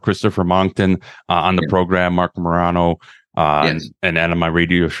day, Lord Christopher Monckton on the program, Mark Morano, and on my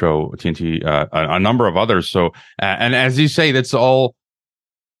radio show TNT, a number of others. So, and as you say, it's all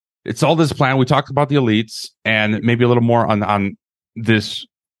this plan. We talked about the elites and maybe a little more on this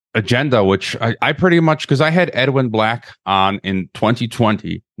agenda, which I pretty much, because I had Edwin Black on in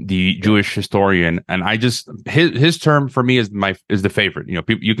 2020, the Jewish historian, and I just his term for me is the favorite. You know,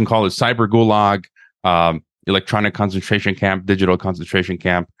 people, you can call it cyber gulag, electronic concentration camp, digital concentration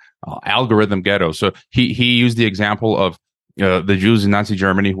camp, algorithm ghetto. So he used the example of the Jews in Nazi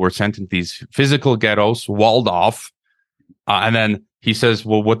Germany who were sent into these physical ghettos, walled off, and then he says,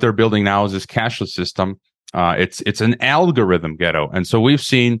 well, what they're building now is this cashless system. It's an algorithm ghetto. And so we've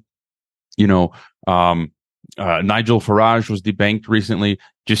seen, Nigel Farage was debanked recently.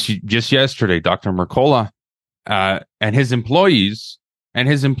 Just yesterday, Dr. Mercola and his employees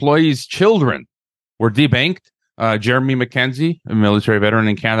children were debanked. Jeremy McKenzie, a military veteran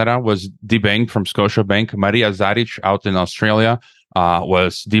in Canada, was debanked from Scotiabank. Maria Zaric out in Australia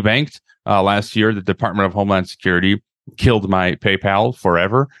was debanked last year. The Department of Homeland Security killed my PayPal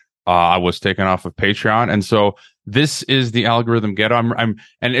forever. I was taken off of Patreon. And so this is the algorithm ghetto. And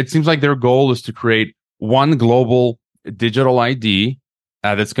it seems like their goal is to create one global digital ID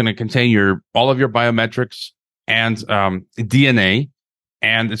that's going to contain all of your biometrics and DNA.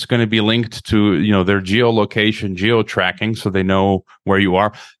 And it's going to be linked to, their geolocation, geo-tracking, so they know where you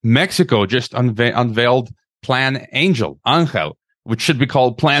are. Mexico just unveiled Plan Angel, which should be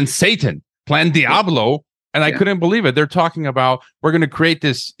called Plan Satan, Plan Diablo. And I couldn't believe it. They're talking about, we're going to create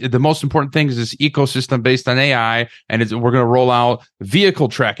this. The most important thing is this ecosystem based on AI. And we're going to roll out vehicle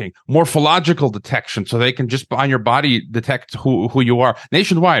tracking, morphological detection, so they can just on your body detect who you are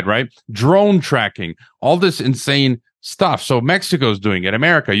nationwide, right? Drone tracking, all this insane stuff. So Mexico's doing it,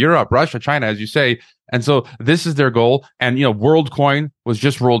 America, Europe, Russia, China, as you say. And so this is their goal. And, WorldCoin was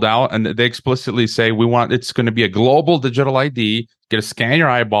just rolled out, and they explicitly say it's going to be a global digital ID, get to scan your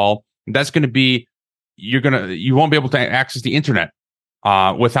eyeball. That's going to be, you won't be able to access the internet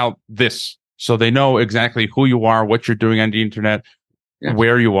without this. So they know exactly who you are, what you're doing on the internet,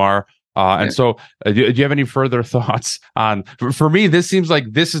 where you are. And so do you have any further thoughts on, for me, this seems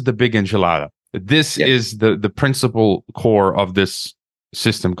like this is the big enchilada. This is the principal core of this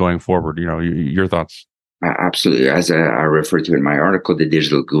system going forward. Your thoughts? Absolutely. As I referred to in my article, the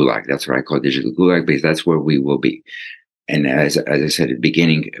digital gulag. That's what I call digital gulag, because that's where we will be. And as I said at the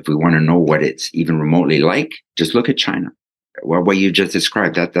beginning, if we want to know what it's even remotely like, just look at China. Well, what you just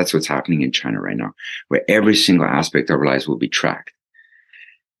described, that's what's happening in China right now, where every single aspect of our lives will be tracked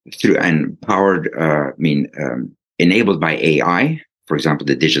through and powered, enabled by AI. For example,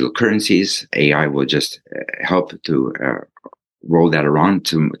 the digital currencies, AI will just help to roll that around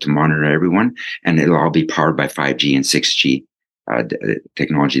to monitor everyone, and it'll all be powered by 5G and 6G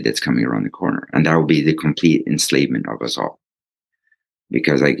technology that's coming around the corner. And that will be the complete enslavement of us all.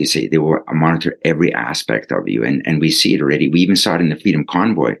 Because, like you say, they will monitor every aspect of you. And we see it already. We even saw it in the Freedom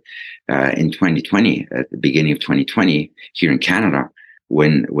Convoy in 2020, at the beginning of 2020, here in Canada,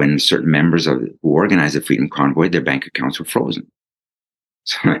 when certain members who organized the Freedom Convoy, their bank accounts were frozen.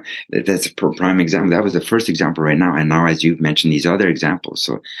 So that's a prime example. That was the first example right now. And now, as you've mentioned, these other examples.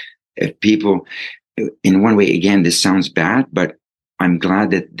 So if people, in one way, again, this sounds bad, but I'm glad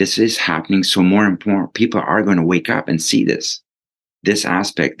that this is happening. So more and more people are going to wake up and see this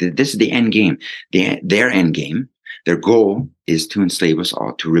aspect. This is the end game. Their end game, their goal is to enslave us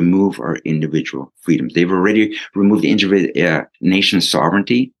all, to remove our individual freedoms. They've already removed the nation's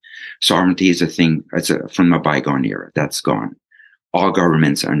sovereignty. Sovereignty is a thing from a bygone era. That's gone. All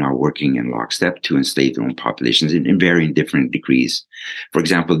governments are now working in lockstep to enslave their own populations in varying different degrees. For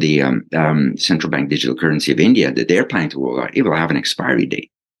example, the central bank digital currency of India that they're planning to roll out, it will have an expiry date.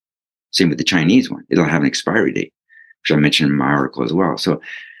 Same with the Chinese one; it'll have an expiry date, which I mentioned in my article as well. So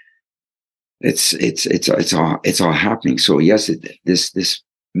it's all happening. So yes, this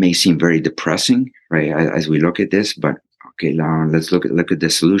may seem very depressing, right, as we look at this, but Okay, now let's look at the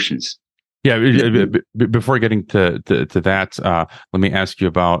solutions. Yeah. Before getting to that, let me ask you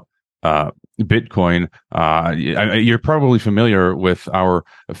about Bitcoin. You're probably familiar with our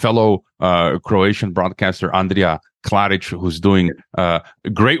fellow Croatian broadcaster Andrija Klaric, who's doing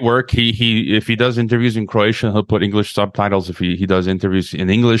great work. He if he does interviews in Croatian, he'll put English subtitles. If he does interviews in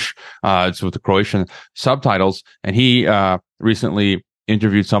English, it's with the Croatian subtitles. And he recently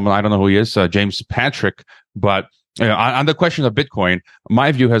interviewed someone, I don't know who he is, James Patrick. But on the question of Bitcoin,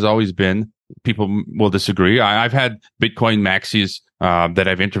 my view has always been, people will disagree, I've had Bitcoin maxis that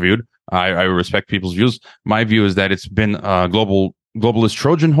I've interviewed. I respect people's views. My view is that it's been a globalist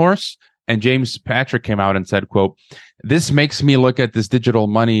Trojan horse. And James Patrick came out and said, quote, "This makes me look at this digital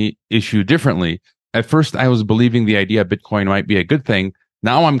money issue differently. At first, I was believing the idea Bitcoin might be a good thing.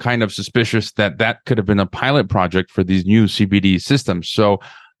 Now I'm kind of suspicious that could have been a pilot project for these new CBD systems." So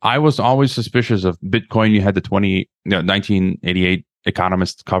I was always suspicious of Bitcoin. You had the 1988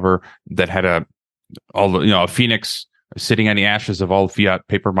 Economist cover that had a phoenix sitting on the ashes of all fiat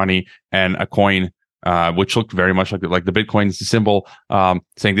paper money and a coin, which looked very much like the Bitcoin symbol,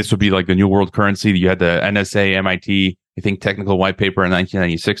 saying this would be like the new world currency. You had the NSA, MIT, I think, technical white paper in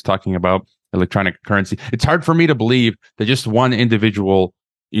 1996 talking about electronic currency. It's hard for me to believe that just one individual,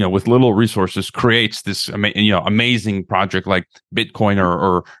 with little resources, creates this amazing project like Bitcoin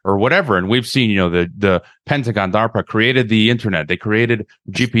or whatever. And we've seen, the Pentagon, DARPA created the internet. They created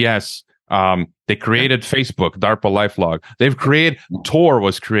GPS. They created Facebook, DARPA LifeLog. They've created Tor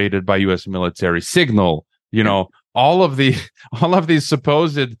was created by U.S. military. Signal, all of these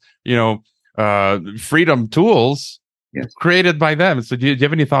supposed, freedom tools created by them. So do you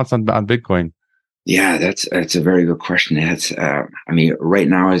have any thoughts on Bitcoin? Yeah, that's a very good question. That's, right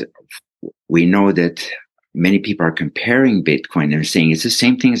now we know that many people are comparing Bitcoin. They're saying it's the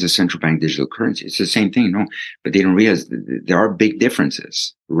same thing as a central bank digital currency. It's the same thing, no, but they don't realize there are big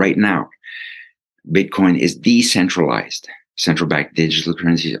differences. Right now, Bitcoin is decentralized. Central bank digital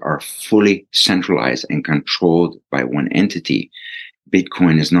currencies are fully centralized and controlled by one entity.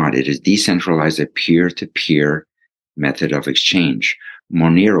 Bitcoin is not. It is decentralized, a peer-to-peer method of exchange.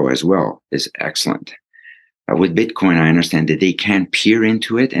 Monero as well is excellent. With Bitcoin, I understand that they can peer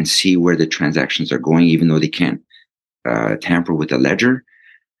into it and see where the transactions are going, even though they can't tamper with the ledger,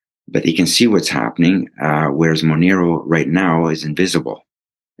 but they can see what's happening, whereas Monero right now is invisible.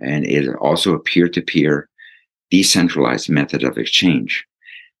 And it is also a peer-to-peer decentralized method of exchange.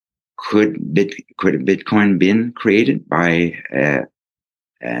 Could Bitcoin been created by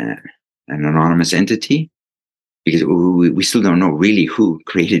an anonymous entity? Because we still don't know really who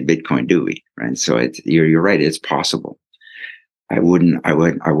created Bitcoin, do we? Right. So you're right. It's possible. I would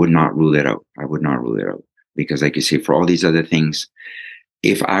not rule it out. I would not rule it out because, like you say, for all these other things,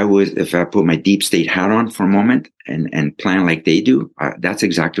 if I put my deep state hat on for a moment and plan like they do, that's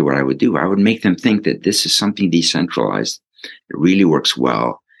exactly what I would do. I would make them think that this is something decentralized. It really works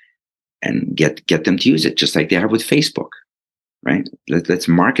well, and get them to use it, just like they have with Facebook. Right? Let's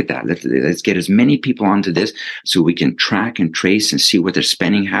market that. Let's get as many people onto this so we can track and trace and see what their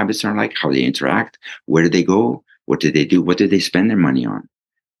spending habits are like, how they interact, where do they go, what do they do, what do they spend their money on,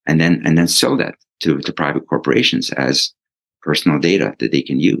 and then sell that to private corporations as personal data that they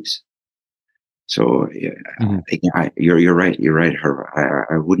can use. So again, you're right. You're right, Herb.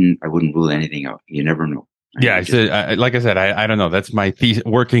 I wouldn't rule anything out. You never know. Yeah, like I said, I don't know. That's my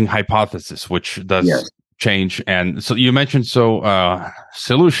working hypothesis, which does change. And so you mentioned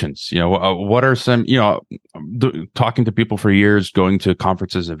solutions. What are some? Talking to people for years, going to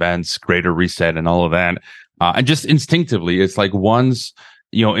conferences, events, Greater Reset, and all of that, and just instinctively, it's like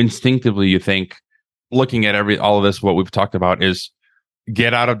instinctively you think, looking at all of this, what we've talked about is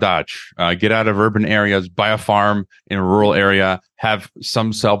get out of Dodge, get out of urban areas, buy a farm in a rural area, have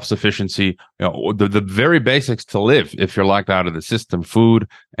some self-sufficiency, the very basics to live if you're locked out of the system, food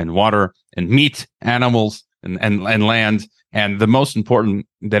and water and meat, animals and land. And the most important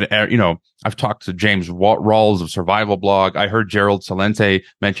that, I've talked to James Rawls of Survival Blog. I heard Gerald Celente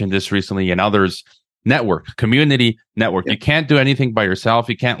mention this recently, and others. Community network. Yeah. You can't do anything by yourself.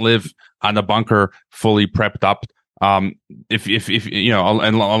 You can't live on a bunker fully prepped up. If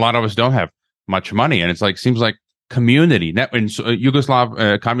and a lot of us don't have much money, and it's like, seems like community in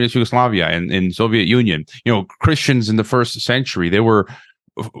communist Yugoslavia and in Soviet Union, Christians in the first century, they were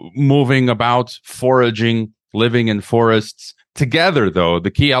moving about, foraging, living in forests together. Though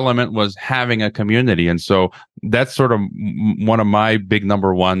the key element was having a community. And so that's sort of one of my big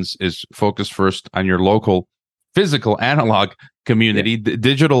number ones, is focus first on your local physical analog community. Yeah.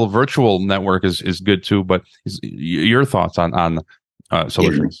 Digital virtual network is good too, but your thoughts on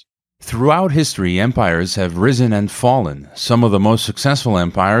solutions? Throughout history, empires have risen and fallen. Some of the most successful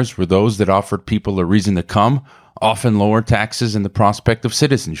empires were those that offered people a reason to come, often lower taxes and the prospect of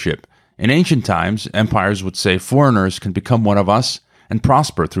citizenship. In ancient times, empires would say foreigners can become one of us and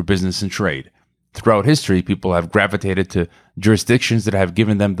prosper through business and trade. Throughout history, people have gravitated to jurisdictions that have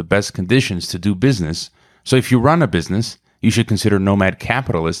given them the best conditions to do business. So if you run a business, you should consider nomad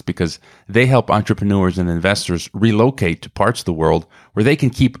capitalists because they help entrepreneurs and investors relocate to parts of the world where they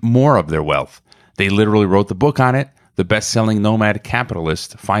can keep more of their wealth. They literally wrote the book on it, The Best-Selling Nomad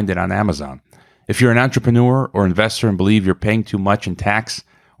Capitalist. Find it on Amazon. If you're an entrepreneur or investor and believe you're paying too much in tax,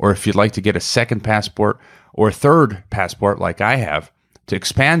 or if you'd like to get a second passport or a third passport like I have, to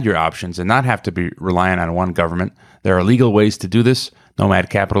expand your options and not have to be reliant on one government, there are legal ways to do this.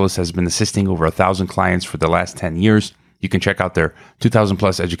 Nomad Capitalist has been assisting over 1,000 clients for the last 10 years. You can check out their 2,000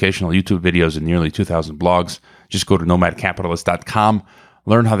 plus educational YouTube videos and nearly 2,000 blogs. Just go to nomadcapitalist.com,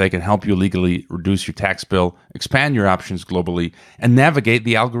 learn how they can help you legally reduce your tax bill, expand your options globally, and navigate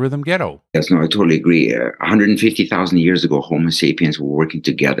the algorithm ghetto. Yes, no, I totally agree. 150,000 years ago, Homo sapiens were working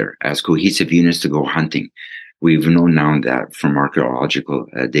together as cohesive units to go hunting. We've known now that from archaeological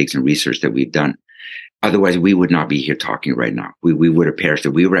digs and research that we've done. Otherwise, we would not be here talking right now. We would have perished.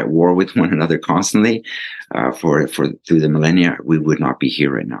 If we were at war with one another constantly for through the millennia, we would not be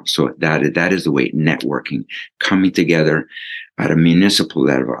here right now. So that is the way, networking, coming together at a municipal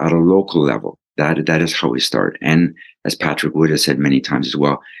level, at a local level. That is how we start. And as Patrick Wood has said many times as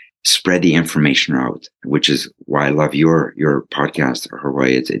well, spread the information out, which is why I love your podcast,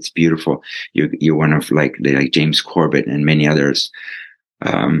 Hawaii. It's beautiful. You're one of like James Corbett and many others.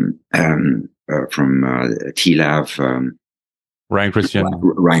 From TLAV, Ryan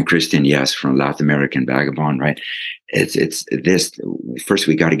Christian, yes, from Latin American Vagabond, right? It's this. First,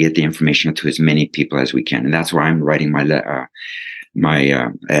 we got to get the information to as many people as we can, and that's why I'm writing my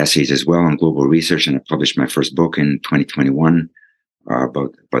essays as well on global research, and I published my first book in 2021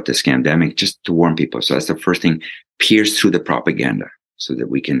 about the scamdemic, just to warn people. So that's the first thing: pierce through the propaganda, so that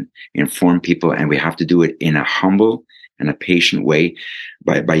we can inform people, and we have to do it in a humble and a patient way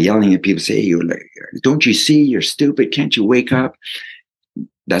by yelling at people, say, hey, you're like, don't you see? You're stupid. Can't you wake up?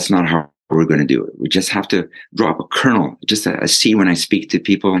 That's not how we're going to do it. We just have to drop a kernel. Just I see when I speak to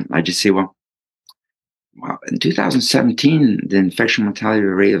people, I just say, well, in 2017, the infection mortality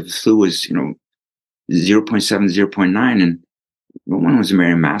rate of the flu was, 0.7, 0.9, and no one was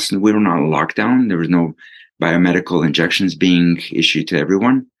wearing masks, and we were not on lockdown. There was no biomedical injections being issued to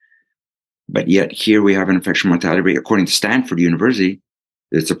everyone. But yet here we have an infection mortality rate, according to Stanford University,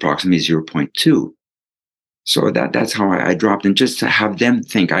 it's approximately 0.2. So that's how I dropped, and just to have them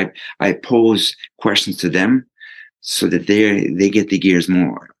think. I pose questions to them so that they get the gears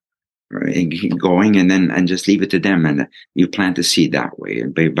more going, and just leave it to them. And you plant the seed that way,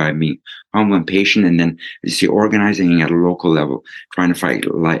 and by me, humble and patient, and then you see organizing at a local level, trying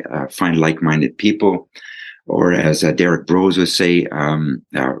to find like-minded people. Or as Derek Brose would say,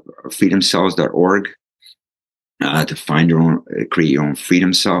 freedomcells.org, to create your own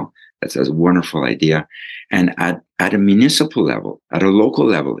freedom cell. That's a wonderful idea. And at a municipal level, at a local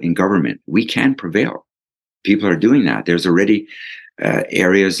level in government, we can prevail. People are doing that. There's already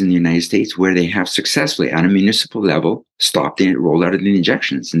areas in the United States where they have successfully, at a municipal level, stopped the rollout of the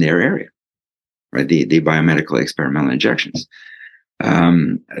injections in their area, right? The biomedical experimental injections.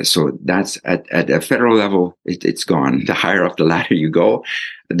 So that's at a federal level, it's gone. The higher up the ladder you go,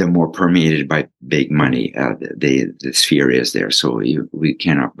 the more permeated by big money the sphere is there. So we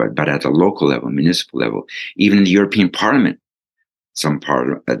cannot, but at a local level, municipal level, even in the European Parliament,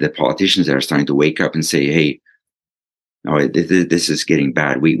 the politicians are starting to wake up and say, hey, no, this is getting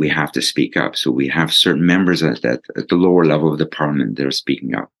bad. We have to speak up. So we have certain members at the lower level of the parliament that are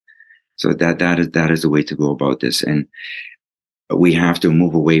speaking up. So that is the way to go about this. And we have to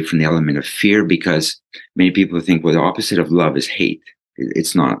move away from the element of fear, because many people think, well, the opposite of love is hate.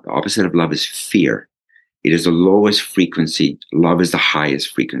 It's not. The opposite of love is fear. It is the lowest frequency. Love is the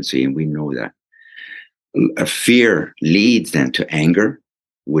highest frequency, and we know that. A fear leads then to anger,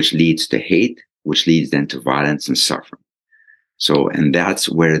 which leads to hate, which leads then to violence and suffering. So, and that's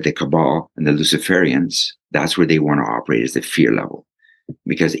where the cabal and the Luciferians, that's where they want to operate, is the fear level.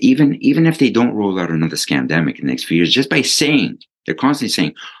 Because even if they don't roll out another scamdemic in the next few years, just by saying, they're constantly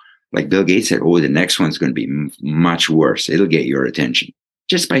saying, like Bill Gates said, oh, the next one's going to be much worse. It'll get your attention.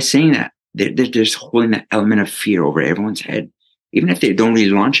 Just by saying that, they're just holding that element of fear over everyone's head, even if they don't really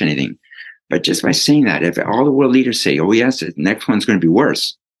launch anything. But just by saying that, if all the world leaders say, oh, yes, the next one's going to be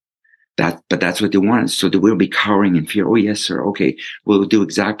worse, but that's what they want. So they will be cowering in fear. Oh, yes, sir. Okay, we'll do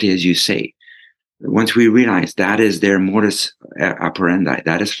exactly as you say. Once we realize that is their modus operandi,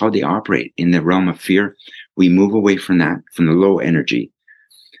 that is how they operate in the realm of fear, we move away from that, from the low energy.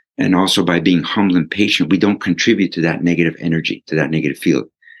 And also by being humble and patient, we don't contribute to that negative energy, to that negative field.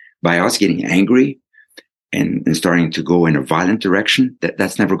 By us getting angry and starting to go in a violent direction,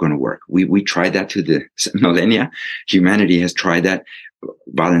 that's never going to work. We tried that through the millennia. Humanity has tried that.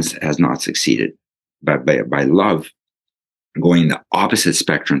 Violence has not succeeded. But by love, going the opposite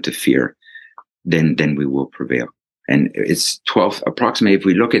spectrum to fear, then we will prevail. And it's 12, approximately, if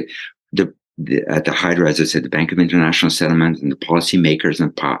we look at at the Hydra, as I said, the Bank of International Settlements and the policy makers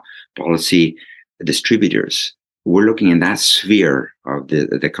and policy distributors, we're looking in that sphere of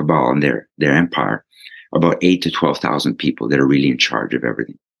the cabal and their empire, about 8 to 12,000 people that are really in charge of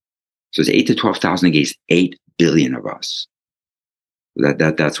everything. So it's 8 to 12,000 against 8 billion of us.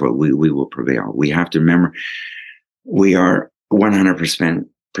 That's what we will prevail. We have to remember we are 100%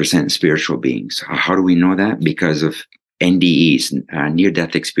 spiritual beings. How do we know that? Because of NDEs,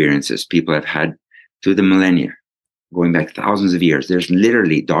 near-death experiences people have had through the millennia, going back thousands of years. There's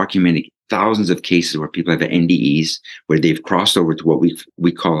literally documented thousands of cases where people have NDEs, where they've crossed over to what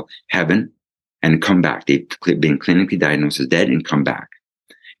we call heaven and come back. They've been clinically diagnosed as dead and come back.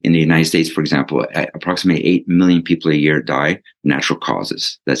 In the United States, for example, approximately 8 million people a year die of natural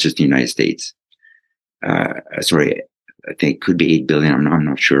causes. That's just the United States. Sorry, I think it could be 8 billion. I'm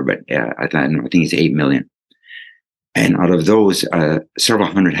not sure, but I think it's 8 million. And out of those, several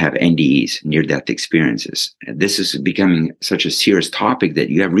hundred have NDEs, near-death experiences. And this is becoming such a serious topic that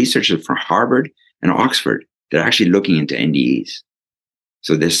you have researchers from Harvard and Oxford that are actually looking into NDEs.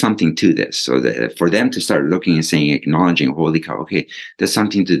 So there's something to this. So that for them to start looking and saying, acknowledging, holy cow, okay, there's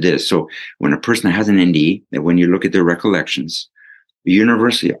something to this. So when a person has an NDE, that when you look at their recollections,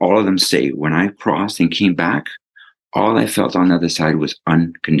 universally, all of them say, when I crossed and came back, all I felt on the other side was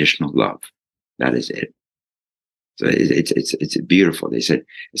unconditional love. That is it. So it's beautiful. They said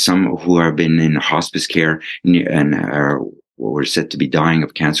some who have been in hospice care and were said to be dying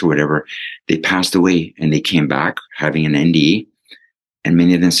of cancer or whatever, they passed away and they came back having an NDE. And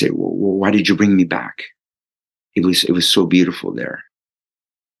many of them said, well, why did you bring me back? It was so beautiful there.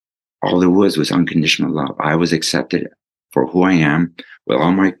 All there was unconditional love. I was accepted for who I am with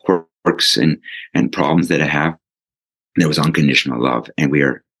all my quirks and problems that I have. There was unconditional love, and we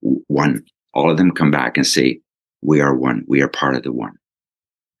are one. All of them come back and say, we are one. We are part of the one.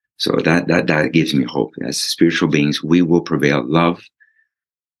 So that gives me hope. As spiritual beings, we will prevail. Love,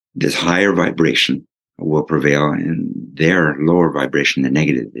 this higher vibration, will prevail, and their lower vibration, the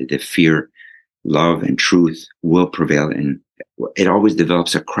negative, the fear, love, and truth will prevail. And it always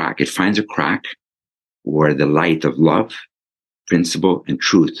develops a crack. It finds a crack where the light of love, principle, and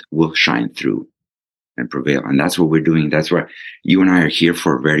truth will shine through and prevail. And that's what we're doing. That's why you and I are here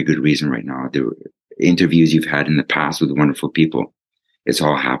for a very good reason right now. The interviews you've had in the past with wonderful people, it's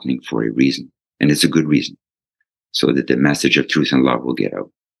all happening for a reason. And it's a good reason, so that the message of truth and love will get out.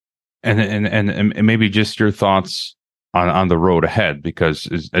 And maybe just your thoughts on the road ahead,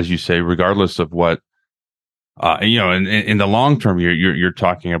 because as you say, regardless of what in the long term you're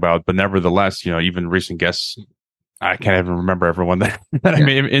talking about, but nevertheless, even recent guests, I can't even remember everyone that I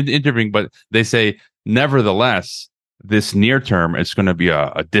may be interviewing, but they say nevertheless, this near term is going to be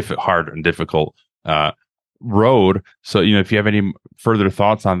a hard and difficult road. So if you have any further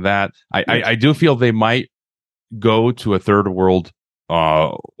thoughts on that, I do feel they might go to a third world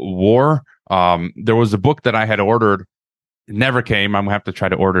war. There was a book that I had ordered. It never came. I'm gonna have to try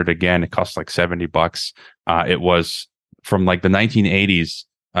to order it again. It costs like $70. It was from like the 1980s,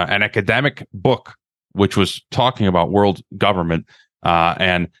 an academic book, which was talking about world government.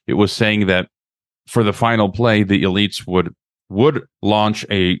 And it was saying that for the final play, the elites would launch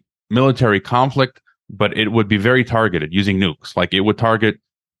a military conflict, but it would be very targeted using nukes. Like it would target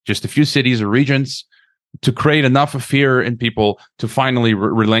just a few cities or regions to create enough of fear in people to finally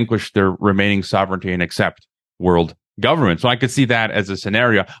relinquish their remaining sovereignty and accept world government. So I could see that as a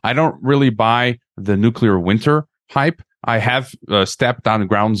scenario. I don't really buy the nuclear winter hype. I have stepped on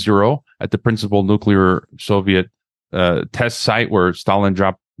ground zero at the principal nuclear Soviet test site where Stalin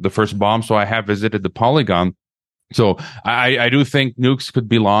dropped the first bomb. So I have visited the Polygon. So I do think nukes could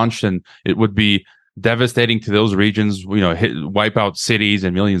be launched, and it would be devastating to those regions, wipe out cities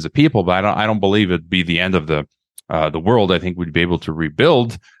and millions of people. But I don't believe it'd be the end of the world. I think we'd be able to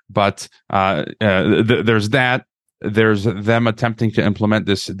rebuild. But there's that. There's them attempting to implement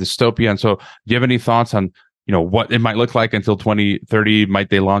this dystopia. And so, do you have any thoughts on what it might look like until 2030? Might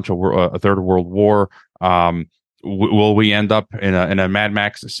they launch a third world war? Will we end up in a Mad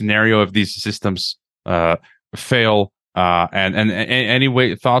Max scenario if these systems fail? And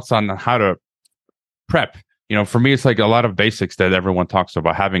anyway, thoughts on how to prep. For me, it's like a lot of basics that everyone talks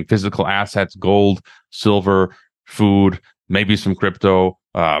about: having physical assets, gold, silver, food, maybe some crypto,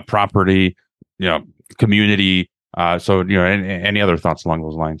 property, community. Any other thoughts along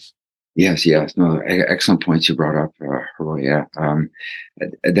those lines? Yes. No, excellent points you brought up, Roy. Yeah.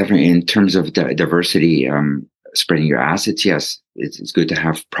 Definitely in terms of diversity, spreading your assets. Yes, it's good to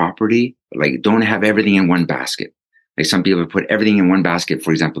have property. Like, don't have everything in one basket. Like some people put everything in one basket,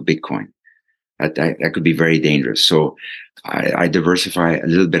 for example, Bitcoin. That could be very dangerous. So I diversify a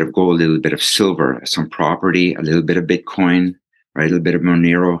little bit of gold, a little bit of silver, some property, a little bit of Bitcoin, right? A little bit of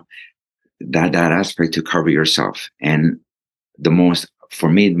Monero, that aspect to cover yourself. And the most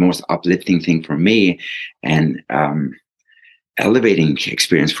uplifting thing for me and elevating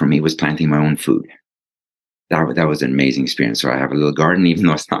experience for me was planting my own food. That was an amazing experience. So I have a little garden, even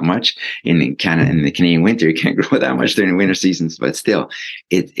though it's not much in Canada. In the Canadian winter, you can't grow that much during the winter seasons, but still,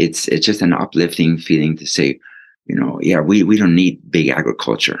 it's just an uplifting feeling to say, we don't need big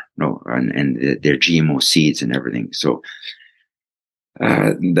agriculture, no, and their GMO seeds and everything. So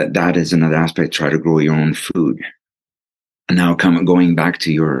that is another aspect. Try to grow your own food. Now, going back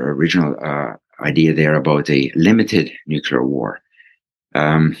to your original idea there about a limited nuclear war,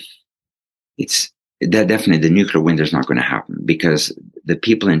 it's that definitely the nuclear winter is not going to happen, because the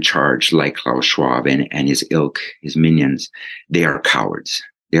people in charge, like Klaus Schwab and his ilk, his minions, they are cowards.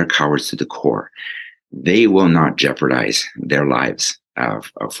 They're cowards to the core. They will not jeopardize their lives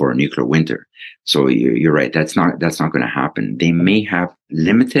for a nuclear winter. So you're right. That's not going to happen. They may have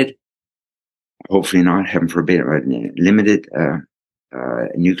limited, hopefully not, heaven forbid, limited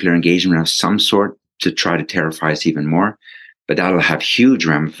nuclear engagement of some sort to try to terrify us even more. But that'll have huge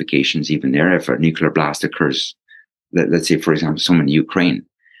ramifications even there if a nuclear blast occurs. Let's say, for example, someone in Ukraine,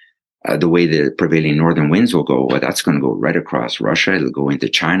 the way the prevailing northern winds will go, well, that's going to go right across Russia. It'll go into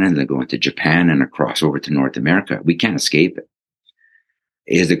China, and it'll go into Japan and across over to North America. We can't escape it.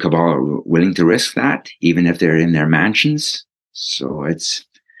 Is the cabal willing to risk that, even if they're in their mansions? So it's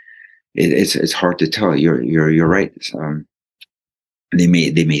hard to tell. You're right. They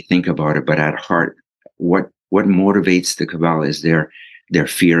may think about it, but at heart, what motivates the cabal is their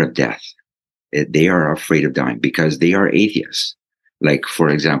fear of death. They are afraid of dying because they are atheists. Like, for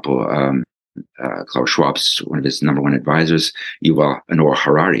example, Klaus Schwab's one of his number one advisors, Yuval Noah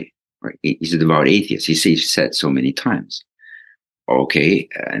Harari. Right? He's a devout atheist. He's said so many times. Okay,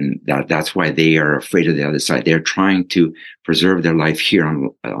 and that's why they are afraid of the other side. They're trying to preserve their life here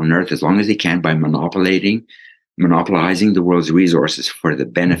on Earth as long as they can by monopolizing the world's resources for the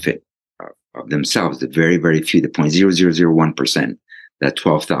benefit of themselves. The very, very few, the 0.0001%, that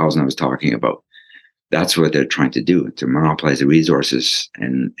 12,000 I was talking about. That's what they're trying to do, to monopolize the resources,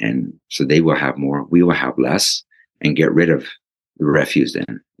 and so they will have more, we will have less, and get rid of the refuse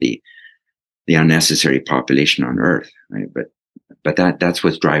and the unnecessary population on Earth, right? But that's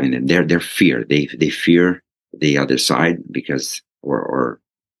what's driving them. Their fear. They fear the other side because or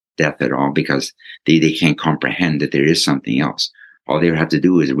death at all, because they can't comprehend that there is something else. All they have to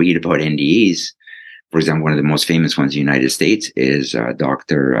do is read about NDEs. For example, one of the most famous ones in the United States is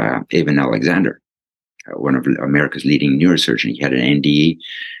Dr. Evan Alexander, one of America's leading neurosurgeons. He had an NDE.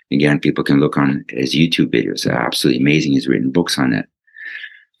 Again, people can look on his YouTube videos. Absolutely amazing. He's written books on it.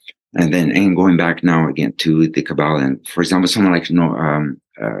 And going back now again to the cabal, and for example, someone like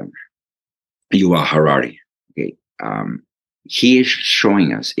Yuval Harari. Okay, he is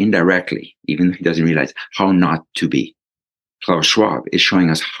showing us indirectly, even though he doesn't realize, how not to be. Klaus Schwab is showing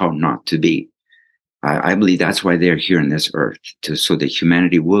us how not to be. I believe that's why they're here on this earth, so that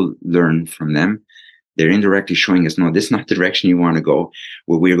humanity will learn from them. They're indirectly showing us, no, this is not the direction you want to go,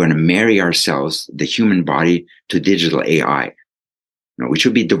 where we're going to marry ourselves, the human body, to digital AI. No, we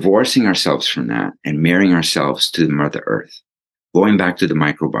should be divorcing ourselves from that and marrying ourselves to the Mother Earth, going back to the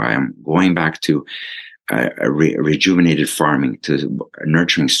microbiome, going back to rejuvenated farming, to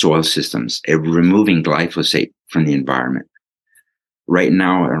nurturing soil systems, removing glyphosate from the environment. Right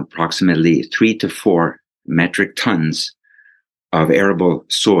now, approximately 3 to 4 metric tons of arable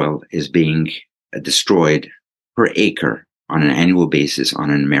soil is being destroyed per acre on an annual basis on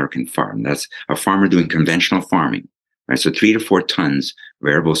an American farm. That's a farmer doing conventional farming. Right, so 3 to 4 tons of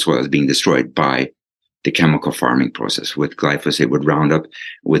arable soil is being destroyed by the chemical farming process with glyphosate, with Roundup,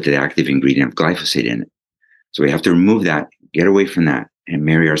 with the active ingredient of glyphosate in it. So we have to remove that, get away from that, and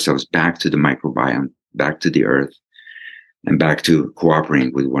marry ourselves back to the microbiome, back to the earth, and back to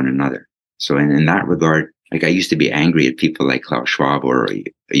cooperating with one another. So in that regard, like, I used to be angry at people like Klaus Schwab or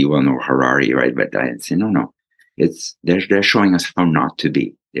Yuval Noah Harari, right? But I'd say, no, they're showing us how not to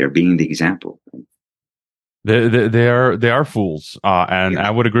be. They're being the example. They are fools, and I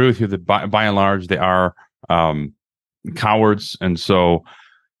would agree with you that by and large they are cowards. And so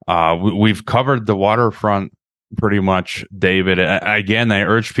we've covered the waterfront pretty much, David. Again, I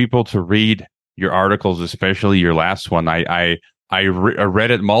urge people to read your articles, especially your last one. I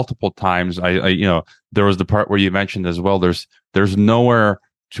read it multiple times. There was the part where you mentioned as well. There's nowhere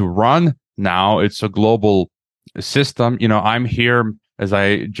to run now. It's a global system. I'm here, as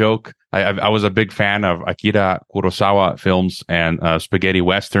I joke. I was a big fan of Akira Kurosawa films and spaghetti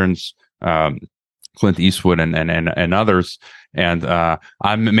westerns, Clint Eastwood and others. And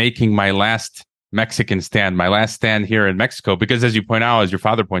I'm making my last Mexican stand, my last stand here in Mexico, because as you point out, as your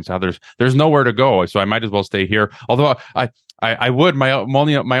father points out, there's nowhere to go. So I might as well stay here. Although I would, my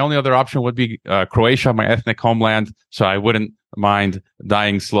only other option would be Croatia, my ethnic homeland. So I wouldn't mind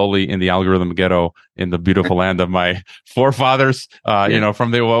dying slowly in the algorithm ghetto in the beautiful land of my forefathers.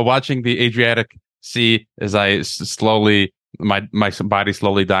 From watching the Adriatic Sea as I slowly, my body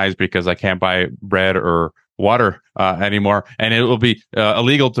slowly dies because I can't buy bread or water anymore, and it will be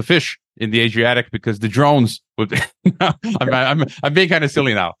illegal to fish in the Adriatic because the drones would. I'm being kind of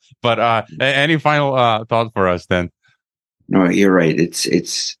silly now, but any final thought for us then? No, you're right. It's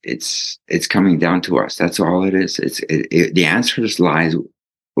coming down to us. That's all it is. The answers lies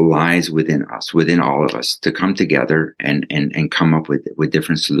within us, within all of us, to come together and come up with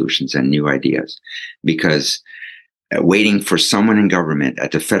different solutions and new ideas. Because waiting for someone in government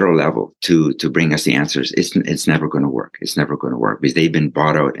at the federal level to bring us the answers, it's never going to work. It's never going to work because they've been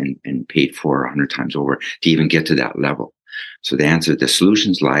bought out and paid for 100 times over to even get to that level. So the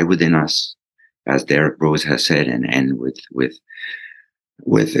solutions lie within us, as Derek Rose has said, and with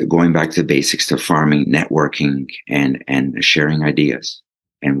going back to basics, to farming, networking, and sharing ideas,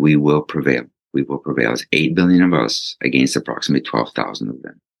 and we will prevail. We will prevail. It's 8 billion of us against approximately 12,000 of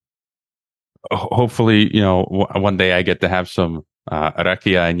them. Hopefully, one day I get to have some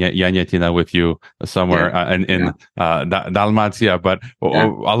rakia and janjetina with you somewhere in Dalmatia. But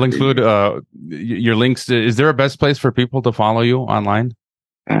I'll include your links. Is there a best place for people to follow you online?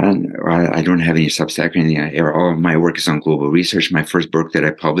 I don't have any Substack or anything. All of my work is on global research. My first book that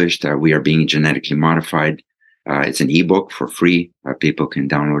I published, We Are Being Genetically Modified. It's an ebook for free. People can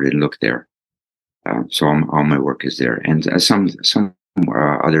download it and look there. So all my work is there, and some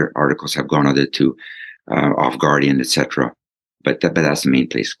other articles have gone other to Off Guardian, etc. But that's the main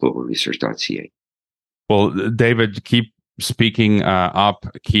place, globalresearch.ca. Well, David, keep speaking up,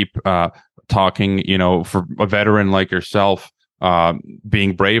 keep talking. For a veteran like yourself,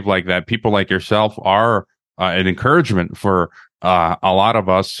 being brave like that, people like yourself are an encouragement for a lot of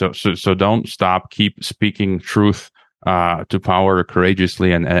us. So don't stop. Keep speaking truth to power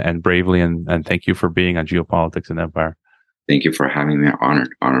courageously and bravely. And thank you for being on Geopolitics and Empire. Thank you for having me. Honor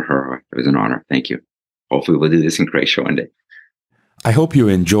her. It was an honor. Thank you. Hopefully we'll do this in Croatia one day. I hope you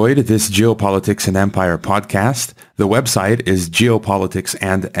enjoyed this Geopolitics and Empire podcast. The website is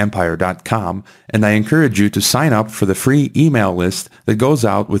geopoliticsandempire.com, and I encourage you to sign up for the free email list that goes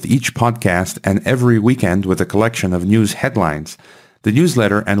out with each podcast and every weekend with a collection of news headlines. The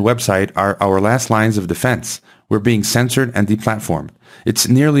newsletter and website are our last lines of defense. We're being censored and deplatformed. It's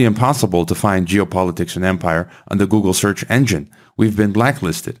nearly impossible to find Geopolitics and Empire on the Google search engine. We've been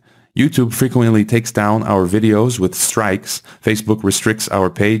blacklisted. YouTube frequently takes down our videos with strikes. Facebook restricts our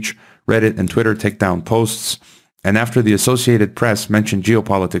page. Reddit and Twitter take down posts. And after the Associated Press mentioned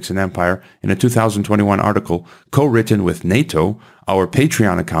Geopolitics and Empire in a 2021 article co-written with NATO, our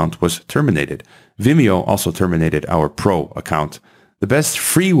Patreon account was terminated. Vimeo also terminated our Pro account. The best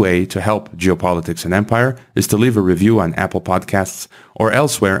free way to help Geopolitics and Empire is to leave a review on Apple Podcasts or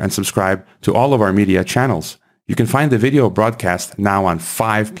elsewhere and subscribe to all of our media channels. You can find the video broadcast now on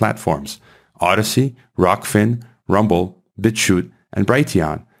 5 platforms: Odyssey, Rockfin, Rumble, BitChute, and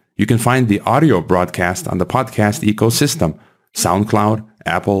Brighteon. You can find the audio broadcast on the podcast ecosystem: SoundCloud,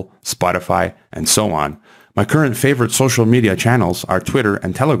 Apple, Spotify, and so on. My current favorite social media channels are Twitter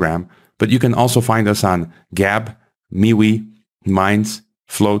and Telegram, but you can also find us on Gab, MeWe, Minds,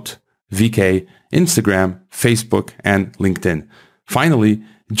 Float, VK, Instagram, Facebook, and LinkedIn. Finally,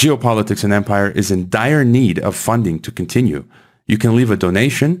 Geopolitics and Empire is in dire need of funding to continue. You can leave a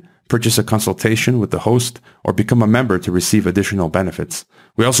donation, purchase a consultation with the host, or become a member to receive additional benefits.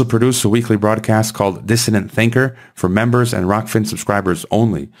 We also produce a weekly broadcast called Dissident Thinker for members and Rockfin subscribers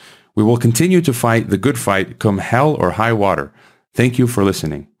only. We will continue to fight the good fight come hell or high water. Thank you for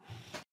listening.